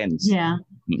group of friends. Yeah.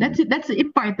 That's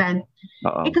important.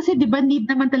 Kasi di ba need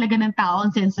naman talaga ng tao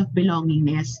ang sense of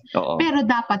belongingness. Pero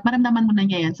dapat maramdaman mo na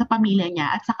niya yan sa pamilya niya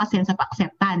at saka sense of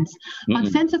acceptance. Pag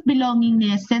sense of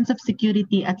belongingness, sense of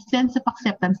security at sense of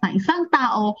acceptance ng isang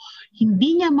tao,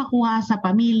 hindi niya makuha sa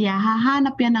pamilya,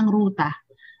 hahanap yan ng ruta.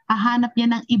 Hahanap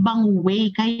yan ng ibang way.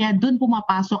 Kaya doon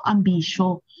pumapasok ang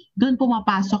bisyo. Doon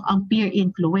pumapasok ang peer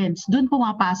influence. Doon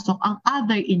pumapasok ang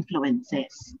other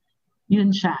influences.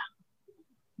 Yun siya.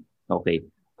 Okay.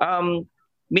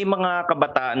 May mga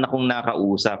kabataan na kung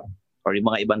nakausap or yung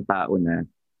mga ibang tao na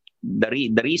the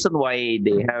reason why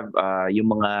they have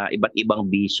yung mga iba't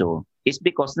ibang bisyo is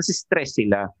because nasi-stress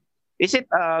sila. Is it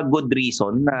a good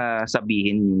reason na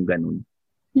sabihin yung ganun?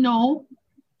 No.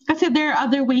 Kasi there are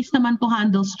other ways naman to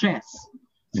handle stress.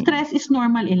 Stress is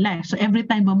normal in life. So every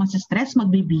time ba masi-stress,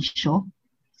 magbibisyo?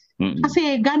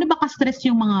 Kasi gaano ba ka-stress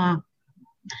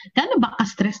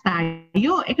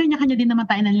tayo? Kanya-kanya din naman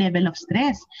tayo ng level of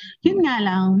stress. Yun nga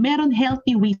lang, meron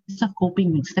healthy ways of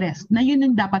coping with stress na yun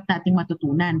yung dapat nating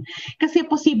matutunan. Kasi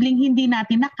posibleng hindi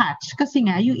natin na-catch kasi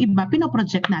nga yung iba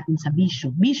pinoproject natin sa bisyo.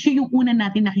 Bisyo yung una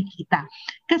natin nakikita.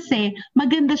 Kasi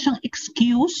maganda siyang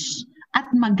excuse at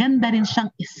maganda rin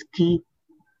siyang escape.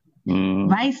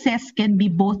 Vices can be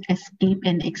both escape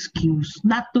and excuse,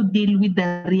 not to deal with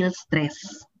the real stress.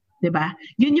 Diba?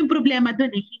 Yun yung problema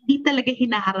doon hindi talaga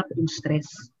hinaharap yung stress.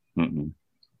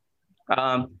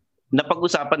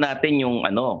 Napag-usapan natin yung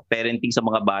parenting sa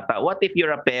mga bata. What if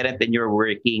you're a parent and you're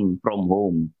working from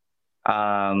home?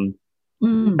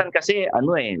 Kasi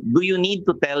do you need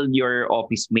to tell your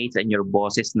office mates and your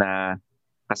bosses na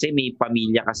kasi may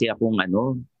pamilya kasi akong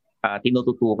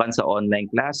tinututukan sa online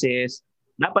classes?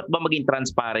 Dapat ba maging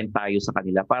transparent tayo sa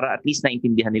kanila para at least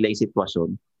naintindihan nila yung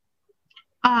sitwasyon?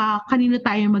 Kanino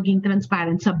tayo maging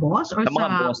transparent? Sa boss? Or sa mga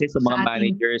bosses, sa mga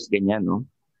managers, ganyan, no?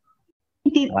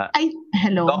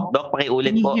 Hello? Doc,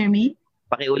 pakiulit po. Can you hear me?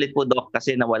 Pakiulit po, Doc,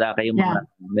 kasi nawala kayo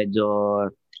medyo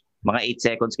mga 8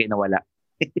 seconds kayo nawala.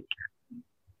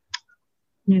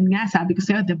 Yun nga, sabi ko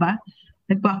sa'yo, di ba?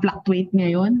 Nagpa-fluctuate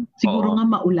ngayon. Siguro nga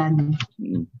maulan.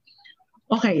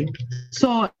 Okay.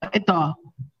 So, ito.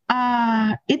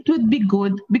 It would be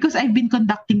good because I've been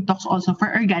conducting talks also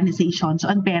for organizations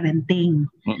on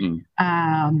parenting.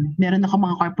 Meron ako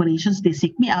mga corporations, they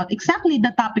seek me out. Exactly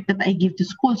the topic that I give to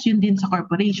schools, yun din sa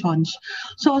corporations.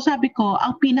 So sabi ko,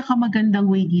 ang pinakamagandang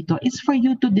way dito is for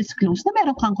you to disclose na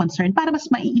meron kang concern para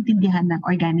mas maiintindihan ng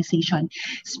organization.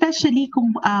 Especially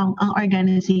kung ang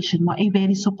organization mo ay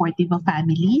very supportive of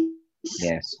families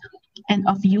and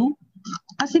of you.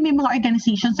 Kasi may mga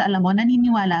organizations, alam mo,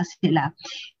 naniniwala sila.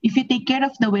 If you take care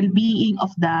of the well-being of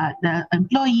the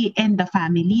employee and the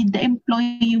family, the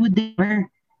employee would deliver.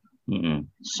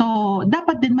 So,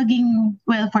 dapat din maging,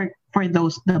 for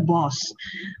the boss.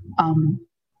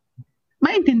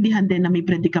 Maintindihan din na may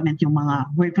predicament yung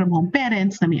mga work-from-home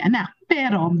parents na may anak.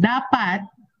 Pero, dapat,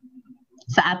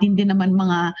 sa atin din naman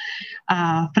mga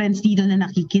friends dito na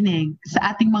nakikinig,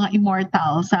 sa ating mga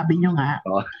immortal, sabi nyo nga,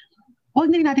 huwag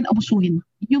na natin abusuhin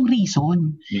yung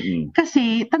reason.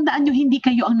 Kasi tandaan nyo, hindi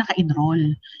kayo ang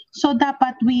naka-enroll. So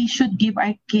dapat we should give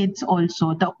our kids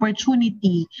also the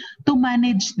opportunity to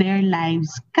manage their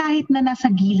lives kahit na nasa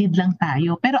gilid lang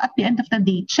tayo. Pero at the end of the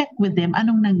day, check with them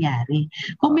anong nangyari.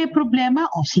 Kung may problema,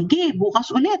 sige,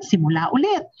 bukas ulit, simula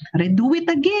ulit, redo it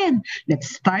again,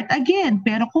 let's start again.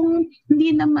 Pero kung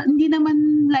hindi naman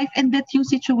life and death yung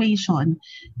situation,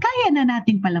 kaya na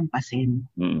natin palampasin.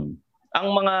 Ang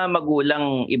mga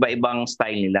magulang, iba-ibang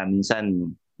style nila.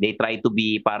 Minsan, they try to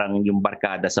be parang yung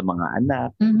barkada sa mga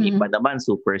anak. May iba naman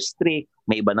super strict.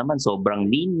 May iba naman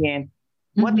sobrang lenient.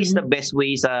 What is the best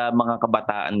way sa mga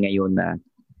kabataan ngayon na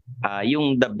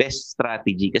yung the best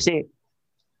strategy? Kasi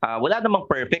wala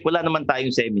namang perfect. Wala naman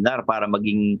tayong seminar para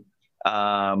maging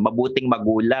mabuting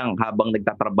magulang habang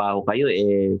nagtatrabaho kayo.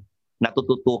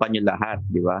 Natututukan nyo lahat,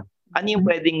 di ba? Ano yung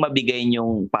pwedeng mabigay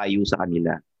nyong payo sa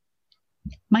kanila?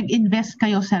 Mag-invest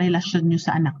kayo sa relasyon nyo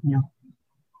sa anak nyo.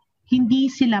 Hindi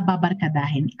sila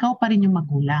babarkadahin. Ikaw pa rin yung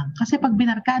magulang. Kasi pag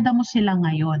binarkada mo sila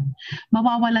ngayon,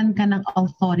 mawawalan ka ng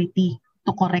authority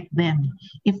to correct them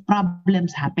if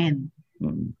problems happen.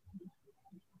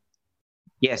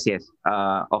 Yes.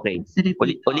 Okay.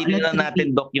 Ulitin na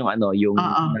natin, Doc, yung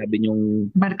sabi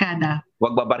yung barkada.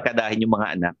 Huwag babarkadahin yung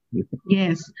mga anak.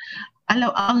 Yes.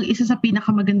 Ang isa sa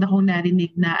pinakamaganda kong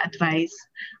narinig na advice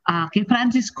kay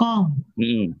Francis Kong.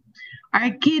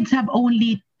 Our kids have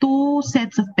only 2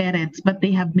 sets of parents but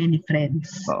they have many friends.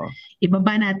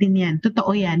 Ibaba natin yan.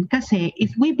 Totoo yan. Kasi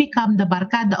if we become the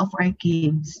barkada of our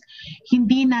kids,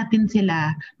 hindi natin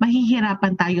sila,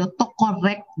 mahihirapan tayo to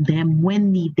correct them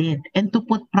when needed and to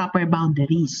put proper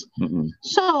boundaries.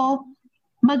 So,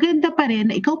 maganda pa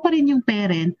rin na ikaw pa rin yung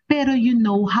parent pero you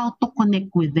know how to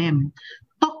connect with them.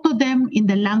 Talk to them in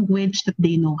the language that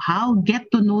they know how. Get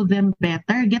to know them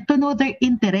better. Get to know their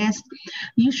interest.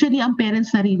 Usually, ang parents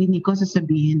naririnig ko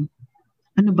sasabihin,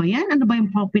 ano ba yan? Ano ba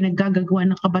yung pinaggagawa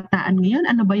ng kabataan ngayon?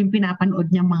 Ano ba yung pinapanood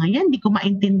niya mga yan? Hindi ko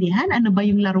maintindihan. Ano ba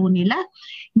yung laro nila?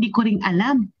 Hindi ko rin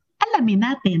alam. Alamin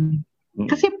natin.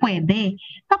 Kasi pwede.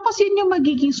 Tapos yun yung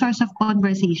magiging source of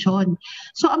conversation.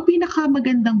 So, ang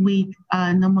pinakamagandang way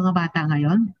ng mga bata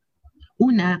ngayon,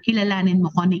 una, kilalanin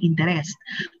mo kung ano yung interest.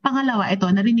 Pangalawa, ito,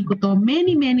 narinig ko to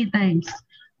many times.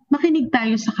 Makinig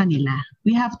tayo sa kanila.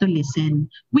 We have to listen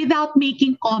without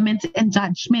making comments and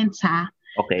judgments, ha?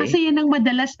 Okay. Kasi yan ang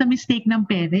madalas na mistake ng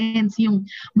parents. Yung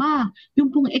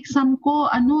pong exam ko,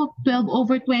 12/20.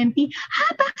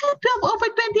 Bakit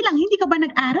 12/20 lang? Hindi ka ba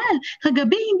nag-aral?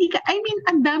 Kagabi,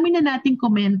 ang dami na nating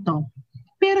komento.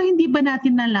 Pero hindi ba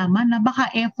natin nalaman na baka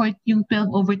effort yung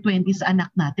 12/20 sa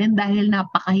anak natin dahil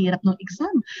napakahirap ng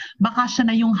exam? Baka siya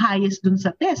na yung highest dun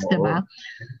sa test, di ba?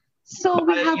 So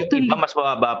baka we have to... iba mas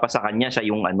mababa pa sa kanya, siya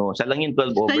yung siya lang yung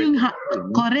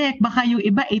 12/20. Correct. Baka yung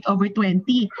iba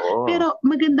 8/20. Pero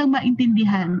magandang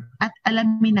maintindihan at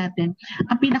alamin natin,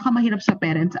 ang pinakamahirap sa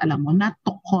parents, alam mo, not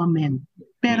to comment.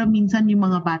 Pero minsan yung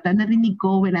mga bata, narinig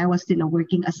ko when I was still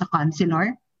working as a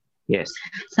counselor, yes.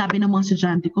 Sabi ng mga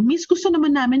estudyante ko, Miss, gusto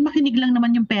naman namin, makinig lang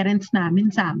naman yung parents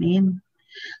namin sa amin.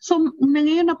 So,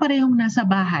 ngayon na parehong nasa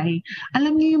bahay,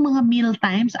 alam niyo yung mga meal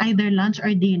times, either lunch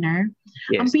or dinner,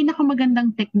 ang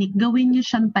pinakamagandang technique, gawin niyo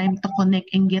siyang time to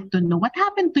connect and get to know what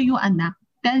happened to you, anak.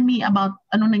 Tell me about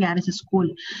anong nangyari sa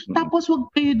school. Tapos, huwag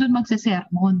kayo dun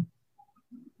magsisermon.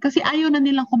 Kasi ayaw na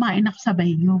nilang kumain na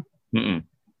kasabay niyo.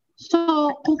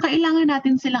 So, kung kailangan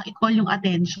natin silang i-call yung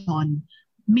attention,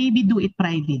 maybe do it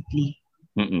privately.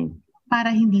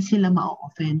 Para hindi sila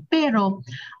ma-offend. Pero,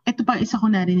 ito pa isa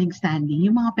ko narinig, Stanley,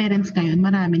 yung mga parents ngayon,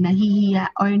 marami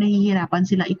nahihiya or nahihirapan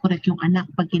sila i-correct yung anak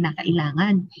pag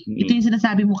kinakailangan. Ito yung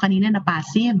sinasabi mo kanina na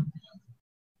passive.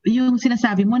 Yung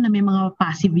sinasabi mo na may mga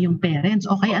passive yung parents,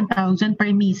 okay, ang tawag dyan,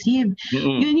 permissive.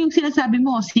 Yun yung sinasabi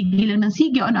mo, sige lang ng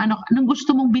sige, anong gusto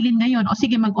mong bilhin ngayon? O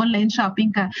sige, mag-online shopping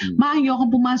ka. Maayo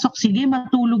akong pumasok, sige,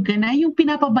 matulog ka na. Yung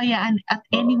pinapabayaan at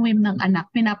any whim ng anak,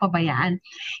 pinapabayaan.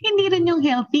 Hindi rin yung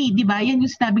healthy, di ba? Yan yung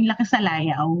sinabing laki sa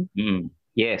layaw.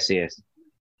 Yes.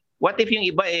 What if yung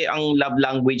iba ang love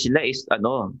language nila is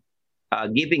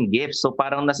giving gifts. So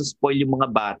parang nasa-spoil yung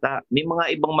mga bata. May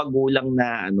mga ibang magulang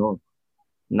na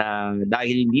na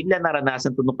dahil hindi nila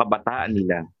naranasan ito nung kabataan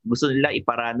nila, gusto nila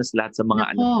iparanas lahat sa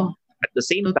mga anak. At the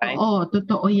same time,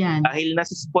 totoo yan. Dahil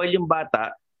nasa-spoil yung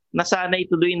bata, nasanay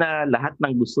tuloy na lahat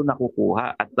ng gusto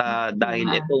nakukuha. At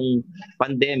dahil itong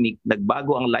pandemic,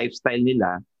 nagbago ang lifestyle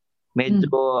nila,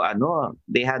 medyo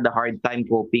they had a hard time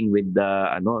coping with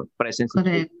the present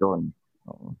situation.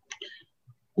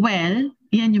 Well,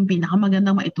 yan yung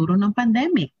pinakamagandang maituro ng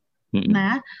pandemic.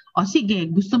 na, sige,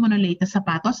 gusto mo ng latest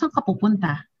sapatos, saan ka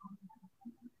pupunta?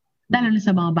 Lalo na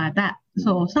sa mga bata.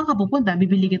 So, saan ka pupunta?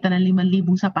 Bibili kita ng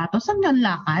 5,000 sapatos. Saan yun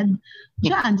lakad?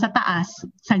 Diyan, sa taas,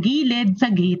 sa gilid, sa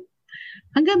gate.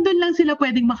 Hanggang doon lang sila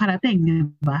pwedeng makarating, di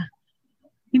ba?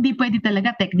 Hindi pwede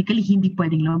talaga, technically, hindi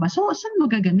pwedeng lumabas. So, saan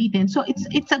mo gagamitin? So,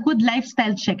 it's a good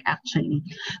lifestyle check actually.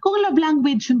 Kung love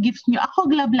language yung gifts nyo, ako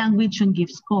love language yung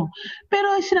gifts ko. Pero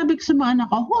sinabi ko sa mga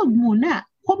anak ko, hold muna.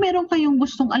 Kung meron kayong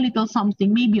gustong a little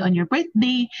something, maybe on your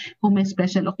birthday, kung may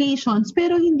special occasions,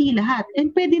 pero hindi lahat.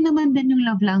 And pwede naman din yung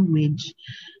love language.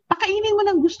 Pakainin mo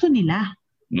ng gusto nila.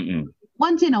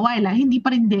 Once in a while, hindi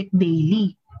pa rin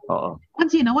daily.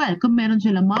 Once in a while, kung meron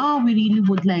sila, we really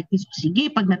would like this. Sige,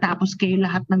 pag natapos kayo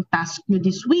lahat ng task nyo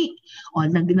this week,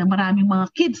 na maraming mga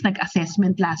kids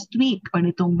nag-assessment last week, or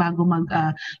nitong bago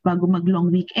mag long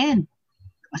weekend.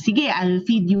 Sige, I'll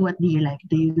feed you what do you like.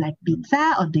 Do you like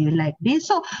pizza or do you like this?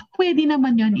 So, pwede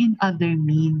naman yon in other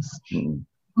means.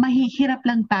 Mahihirap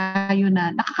lang tayo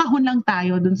nakakahon lang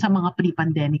tayo dun sa mga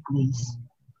pre-pandemic ways.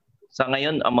 Sa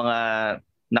ngayon,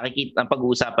 ang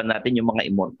pag-uusapan natin yung mga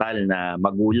immortal na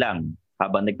magulang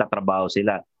habang nagtatrabaho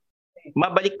sila.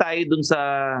 Mabalik tayo dun sa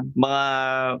mga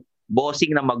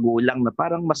bossing na magulang na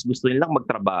parang mas gusto nilang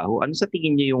magtrabaho. Ano sa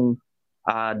tingin niyo yung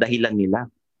dahilan nila?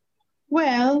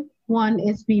 Well, one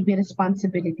is maybe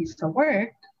responsibilities sa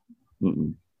work.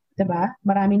 Diba?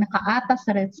 Maraming nakaatas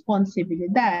sa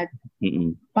responsibilidad.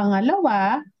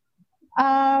 Pangalawa,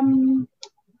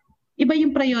 iba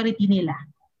yung priority nila.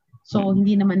 So,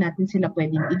 hindi naman natin sila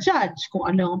pwedeng i-judge kung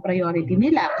ano ang priority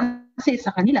nila. Kasi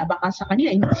baka sa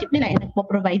kanila, inisip nila,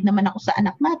 nagpo-provide naman ako sa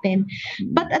anak natin.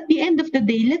 But at the end of the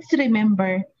day, let's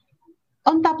remember,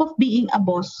 on top of being a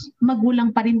boss,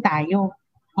 magulang pa rin tayo.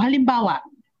 Halimbawa,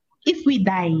 if we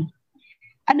die,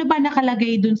 ano ba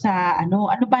nakalagay dun sa ano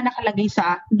ba nakalagay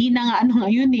sa hindi na nga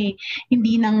ngayon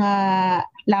hindi na nga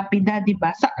lapida, di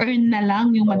ba? Sa urn na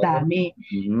lang yung madami.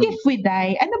 If we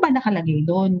die, ano ba nakalagay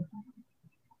dun?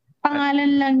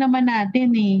 Pangalan lang naman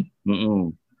natin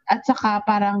At saka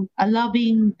parang a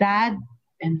loving dad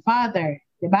and father,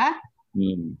 di ba?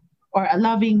 Or a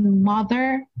loving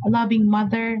mother,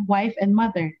 wife and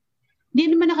mother.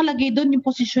 Hindi naman nakalagay doon yung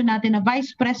posisyon natin na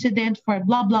vice president for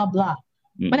blah blah blah.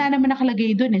 Wala naman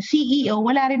nakalagay doon CEO,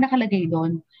 wala rin nakalagay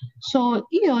doon. So,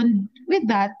 yun, with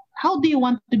that, how do you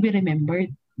want to be remembered?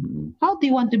 How do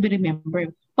you want to be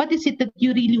remembered? What is it that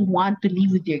you really want to live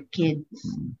with your kids?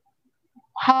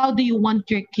 How do you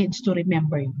want your kids to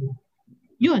remember you?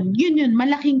 Yun,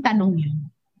 malaking tanong yun.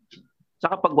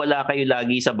 Saka pag wala kayo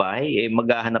lagi sa bahay,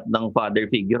 maghahanap ng father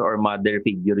figure or mother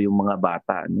figure yung mga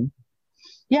bata, no?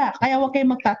 Yeah, kaya huwag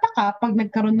kayong magtataka pag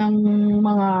nagkaroon ng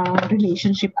mga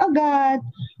relationship agad,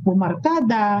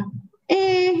 bumarkada,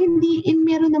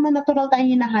 meron naman natural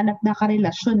tayong hinahanap na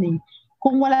karelasyon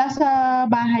Kung wala sa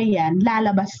bahay yan,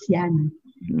 lalabas yan.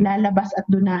 Lalabas at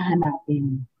dunahan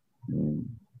natin.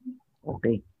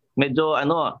 Okay. Medyo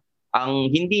ang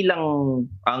hindi lang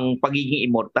ang pagiging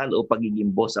immortal o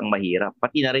pagiging boss ang mahirap,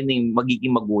 pati na rin yung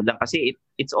magiging magulang kasi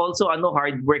it's also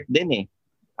hard work din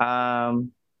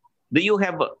Do you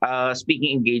have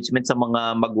speaking engagement sa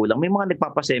mga magulang? May mga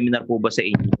nagpapaseminar po ba sa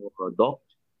inyo, Doc?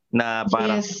 Na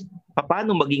para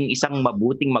paano maging isang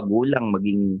mabuting magulang,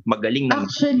 maging magaling na...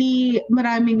 Actually,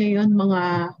 marami ngayon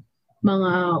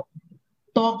mga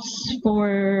talks for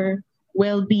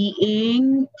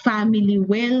well-being, family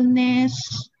wellness,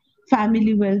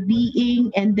 family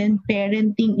well-being, and then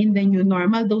parenting in the new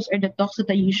normal. Those are the talks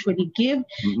that I usually give.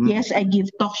 Yes, I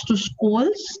give talks to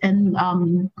schools, and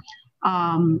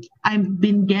I've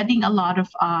been getting a lot of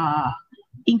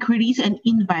inquiries and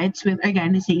invites with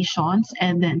organizations.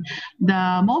 And then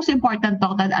the most important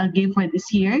talk that I'll give for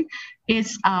this year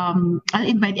is I'll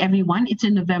invite everyone. It's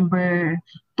in November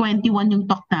 21 yung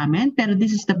talk namin. Pero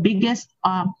this is the biggest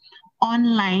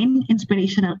online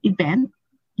inspirational event.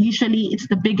 Usually it's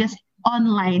the biggest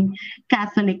online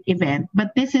Catholic event.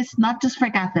 But this is not just for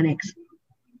Catholics.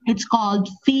 It's called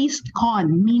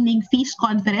FeastCon, meaning Feast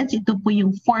Conference. Ito po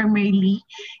yung formerly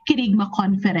Kirigma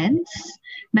Conference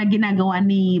na ginagawa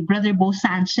ni Brother Bo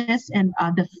Sanchez and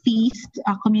the Feast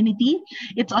community.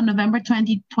 It's on November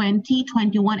 20,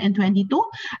 21, and 22.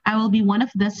 I will be one of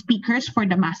the speakers for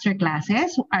the master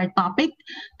classes. Our topic,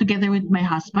 together with my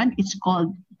husband, is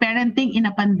called Parenting in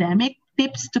a Pandemic,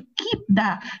 Tips to Keep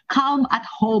the Calm at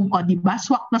Home. O diba,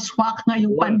 swak na swak nga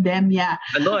yung pandemya.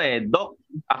 Doc,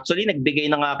 actually,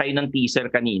 nagbigay na nga kayo ng teaser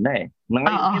kanina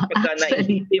Ngayon, pagka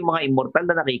naisip yung mga immortal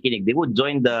na nakikinig, they would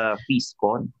join the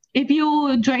FeastCon. if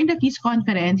you join the Peace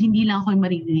Conference, hindi lang ako yung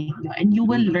maririnig nyo, and you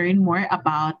will learn more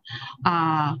about,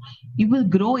 you will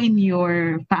grow in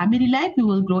your family life, you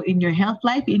will grow in your health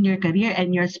life, in your career,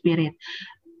 and your spirit.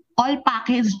 All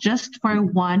packaged just for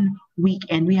 1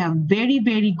 weekend. We have very,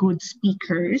 very good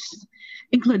speakers,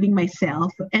 including myself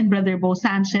and Brother Bo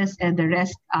Sanchez and the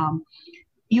rest.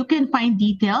 You can find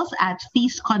details at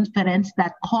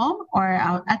feastconference.com or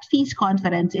at Feast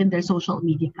Conference in their social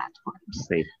media platforms.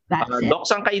 Okay. That's it. Doc,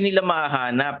 saan kayo nila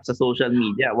mahanap sa social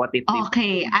media? What if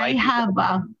Okay, I have...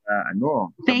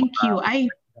 thank you.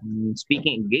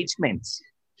 Speaking engagements.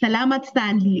 Salamat,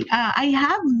 Stanley. I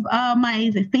have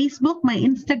my Facebook, my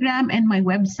Instagram, and my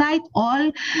website, all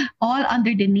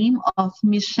under the name of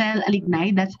Michelle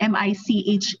Alignay. That's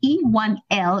MICHE1LE.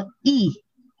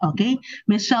 Okay,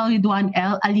 Michelle with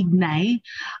 1L Alignay.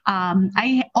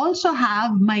 I also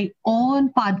have my own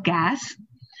podcast,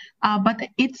 but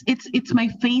it's my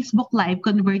Facebook Live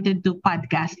converted to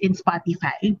podcast in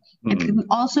Spotify. It can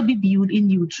also be viewed in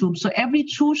YouTube. So every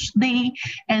Tuesday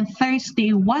and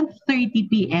Thursday, 1:30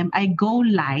 p.m., I go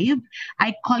live.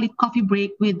 I call it Coffee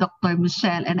Break with Dr.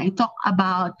 Michelle, and I talk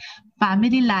about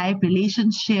family life,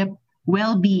 relationship,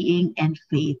 well-being, and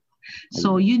faith.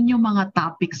 So, yun yung mga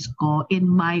topics ko in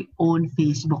my own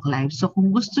Facebook Live. So, kung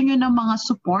gusto nyo ng mga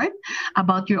support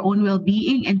about your own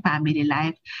well-being and family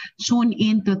life, tune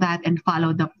into that and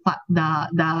follow the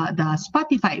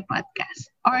Spotify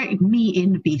podcast or me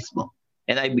in Facebook.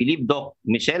 And I believe, Doc,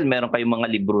 Michelle, meron kayong mga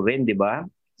libro rin, di ba?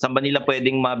 Saan ba nila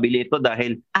pwedeng mabili ito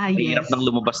dahil mahirap nang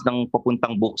lumabas ng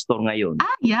papuntang bookstore ngayon?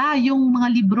 Yeah. Yung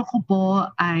mga libro ko po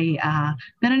ay,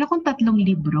 meron akong 3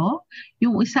 libro.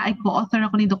 Yung isa ay co-author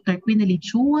ako ni Dr. Quinely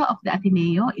Chua of the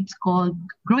Ateneo. It's called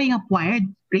Growing Up Wired,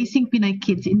 Raising Pinoy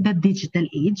Kids in the Digital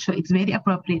Age. So it's very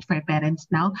appropriate for parents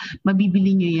now.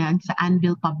 Mabibili nyo yan sa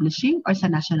Anvil Publishing or sa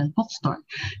National Bookstore.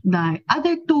 The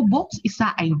other 2 books,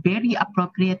 isa ay very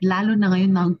appropriate, lalo na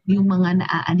ngayon yung mga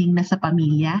naaaning na sa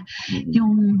pamilya.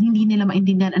 Yung hindi nila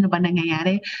maintindihan ano ba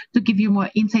nangyayari. To give you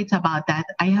more insights about that,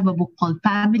 I have a book called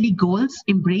Family Goals,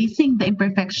 Embracing the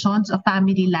Imperfections of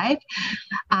Family Life.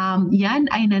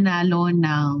 Yan ay nanalo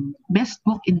ng Best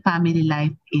Book in Family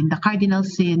Life in the Cardinal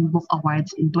Sin Book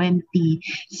Awards in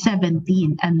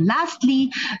 2017. And lastly,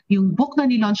 yung book na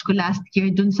nilaunch ko last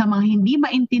year, dun sa mga hindi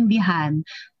maintindihan,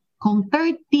 kung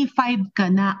 35 ka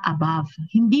na above,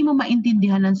 hindi mo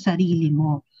maintindihan ang sarili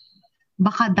mo,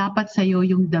 baka dapat sa'yo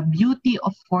yung The Beauty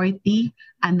of 40,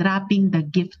 Unwrapping the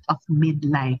Gift of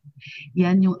Midlife.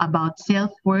 Yan yung about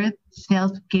self-worth,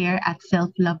 self-care, at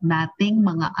self-love nating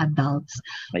mga adults.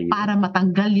 Ayun. Para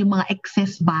matanggal yung mga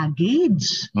excess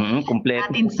baggage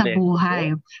natin sa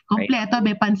buhay. Kompleto,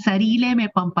 may pansarili, may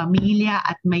pampamilya,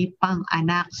 at may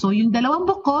pang-anak. So yung 2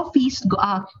 book ko,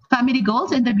 Family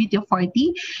Goals and The Beauty of 40,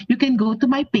 you can go to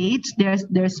my page. There's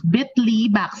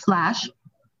bit.ly/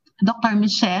 Dr.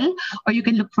 Michelle, or you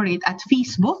can look for it at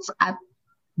Facebook at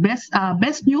Best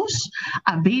News.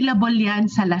 Available yan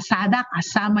sa Lazada.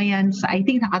 Kasama yan sa, I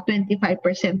think, naka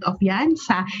 25% off yan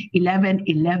sa 11/11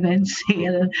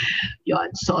 sale.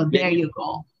 Yon. So, there you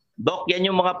go. Doc, yan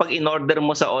yung mga pag in-order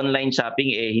mo sa online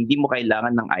shopping, hindi mo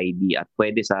kailangan ng ID at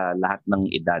pwede sa lahat ng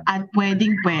edad. At pwede.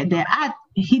 At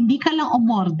hindi ka lang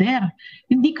umorder.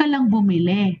 Hindi ka lang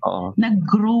bumili. Oo.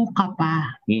 Nag-grow ka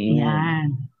pa.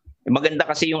 Yan. Maganda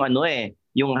kasi yung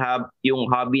yung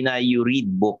hobby na you read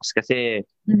books kasi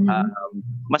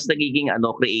mas nagiging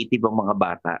creative ang mga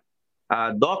bata.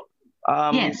 Doc,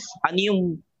 yes. Ano yung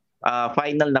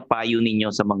final na payo ninyo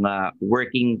sa mga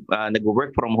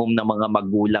nag-work from home na mga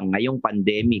magulang ngayong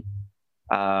pandemic?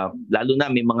 Lalo na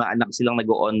may mga anak silang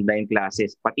nag-online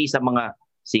classes, pati sa mga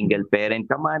single parent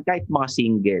ka man, kahit mga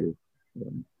single.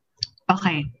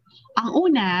 Okay. Ang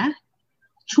una,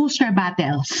 choose your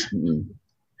battles.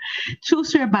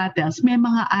 Choose your battles. May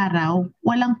mga araw,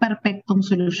 walang perfectong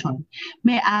solusyon.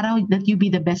 May araw that you be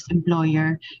the best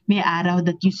employer. May araw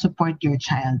that you support your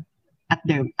child at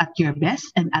your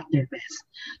best and at their best.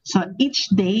 So each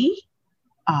day,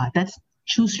 that's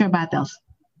choose your battles.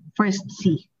 First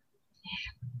C.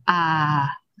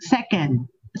 Second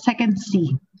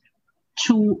C.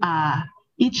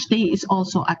 Each day is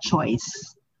also a choice.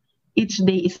 Each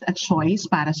day is a choice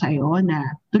para sa'yo na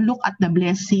to look at the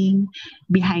blessing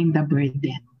behind the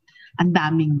burden. Ang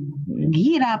daming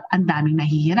hirap, ang daming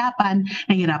nahihirapan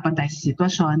tayo sa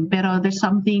sitwasyon, pero there's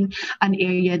an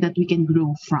area that we can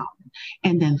grow from.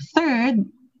 And then third,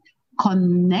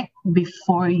 connect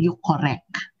before you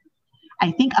correct.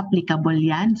 I think applicable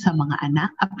yan sa mga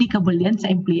anak, applicable yan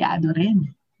sa empleyado rin.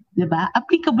 Diba?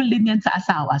 Applicable din yan sa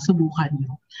asawa, subukan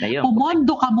nyo.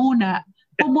 Pumondo ka muna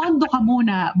pumondo ka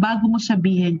muna bago mo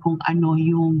sabihin kung ano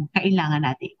yung kailangan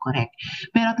natin correct.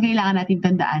 Pero kailangan natin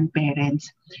tandaan, parents,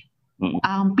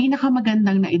 ang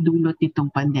pinakamagandang na idulot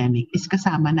nitong pandemic is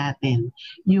kasama natin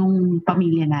yung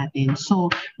pamilya natin.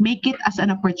 So, make it as an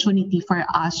opportunity for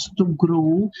us to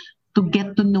grow, to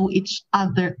get to know each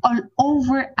other all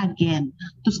over again,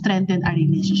 to strengthen our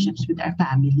relationships with our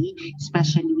family,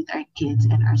 especially with our kids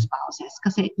and our spouses.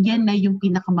 Kasi yan na yung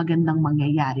pinakamagandang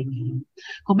mangyayari ngayon.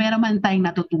 Kung meron man tayong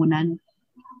natutunan,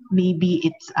 maybe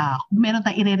it's, kung meron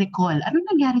tayong i-recall, ano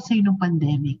nangyari sa'yo nung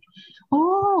pandemic?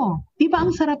 Di ba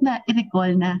ang sarap na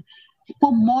i-recall na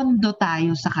pumondo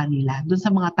tayo sa kanila, dun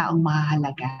sa mga taong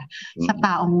mahalaga, sa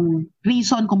taong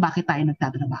reason kung bakit tayo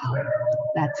nagtatrabaho.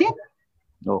 That's it.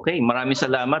 Okay, maraming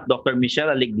salamat Dr.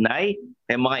 Michelle Alignay.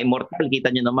 Mga immortal,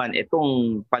 kita nyo naman,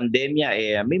 itong pandemya,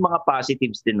 may mga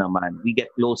positives din naman. We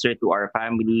get closer to our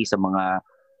family, sa mga,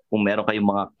 kung meron kayong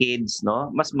mga kids,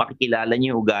 no? Mas makikilala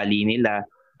nyo yung ugali nila.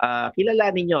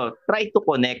 Kilalanin nyo, try to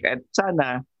connect, at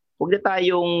sana, huwag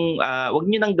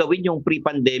nyo nang gawin yung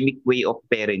pre-pandemic way of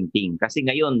parenting. Kasi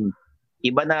ngayon,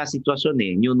 iba na sitwasyon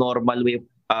new normal way of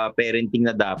parenting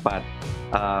na dapat.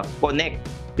 Connect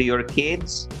to your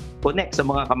kids, connect sa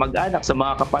mga kamag-anak, sa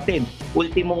mga kapatid.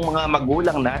 Ultimong mga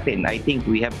magulang natin, I think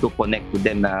we have to connect to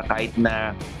them na kahit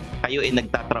na kayo ay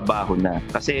nagtatrabaho na.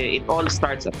 Kasi it all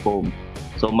starts at home.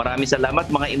 So maraming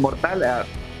salamat mga immortal.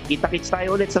 Kita-kits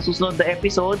tayo ulit sa susunod na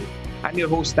episode. I'm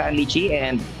your host Stanley Chi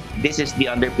and this is the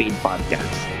Underpaid Podcast.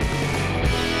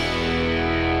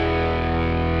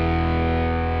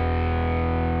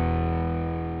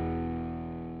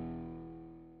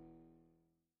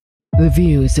 The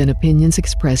views and opinions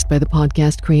expressed by the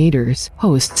podcast creators,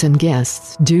 hosts, and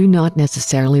guests do not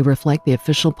necessarily reflect the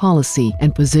official policy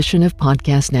and position of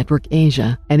Podcast Network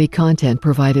Asia. Any content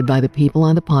provided by the people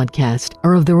on the podcast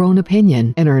are of their own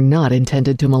opinion and are not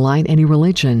intended to malign any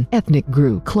religion, ethnic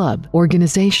group, club,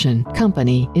 organization,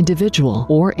 company, individual,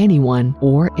 or anyone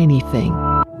or anything.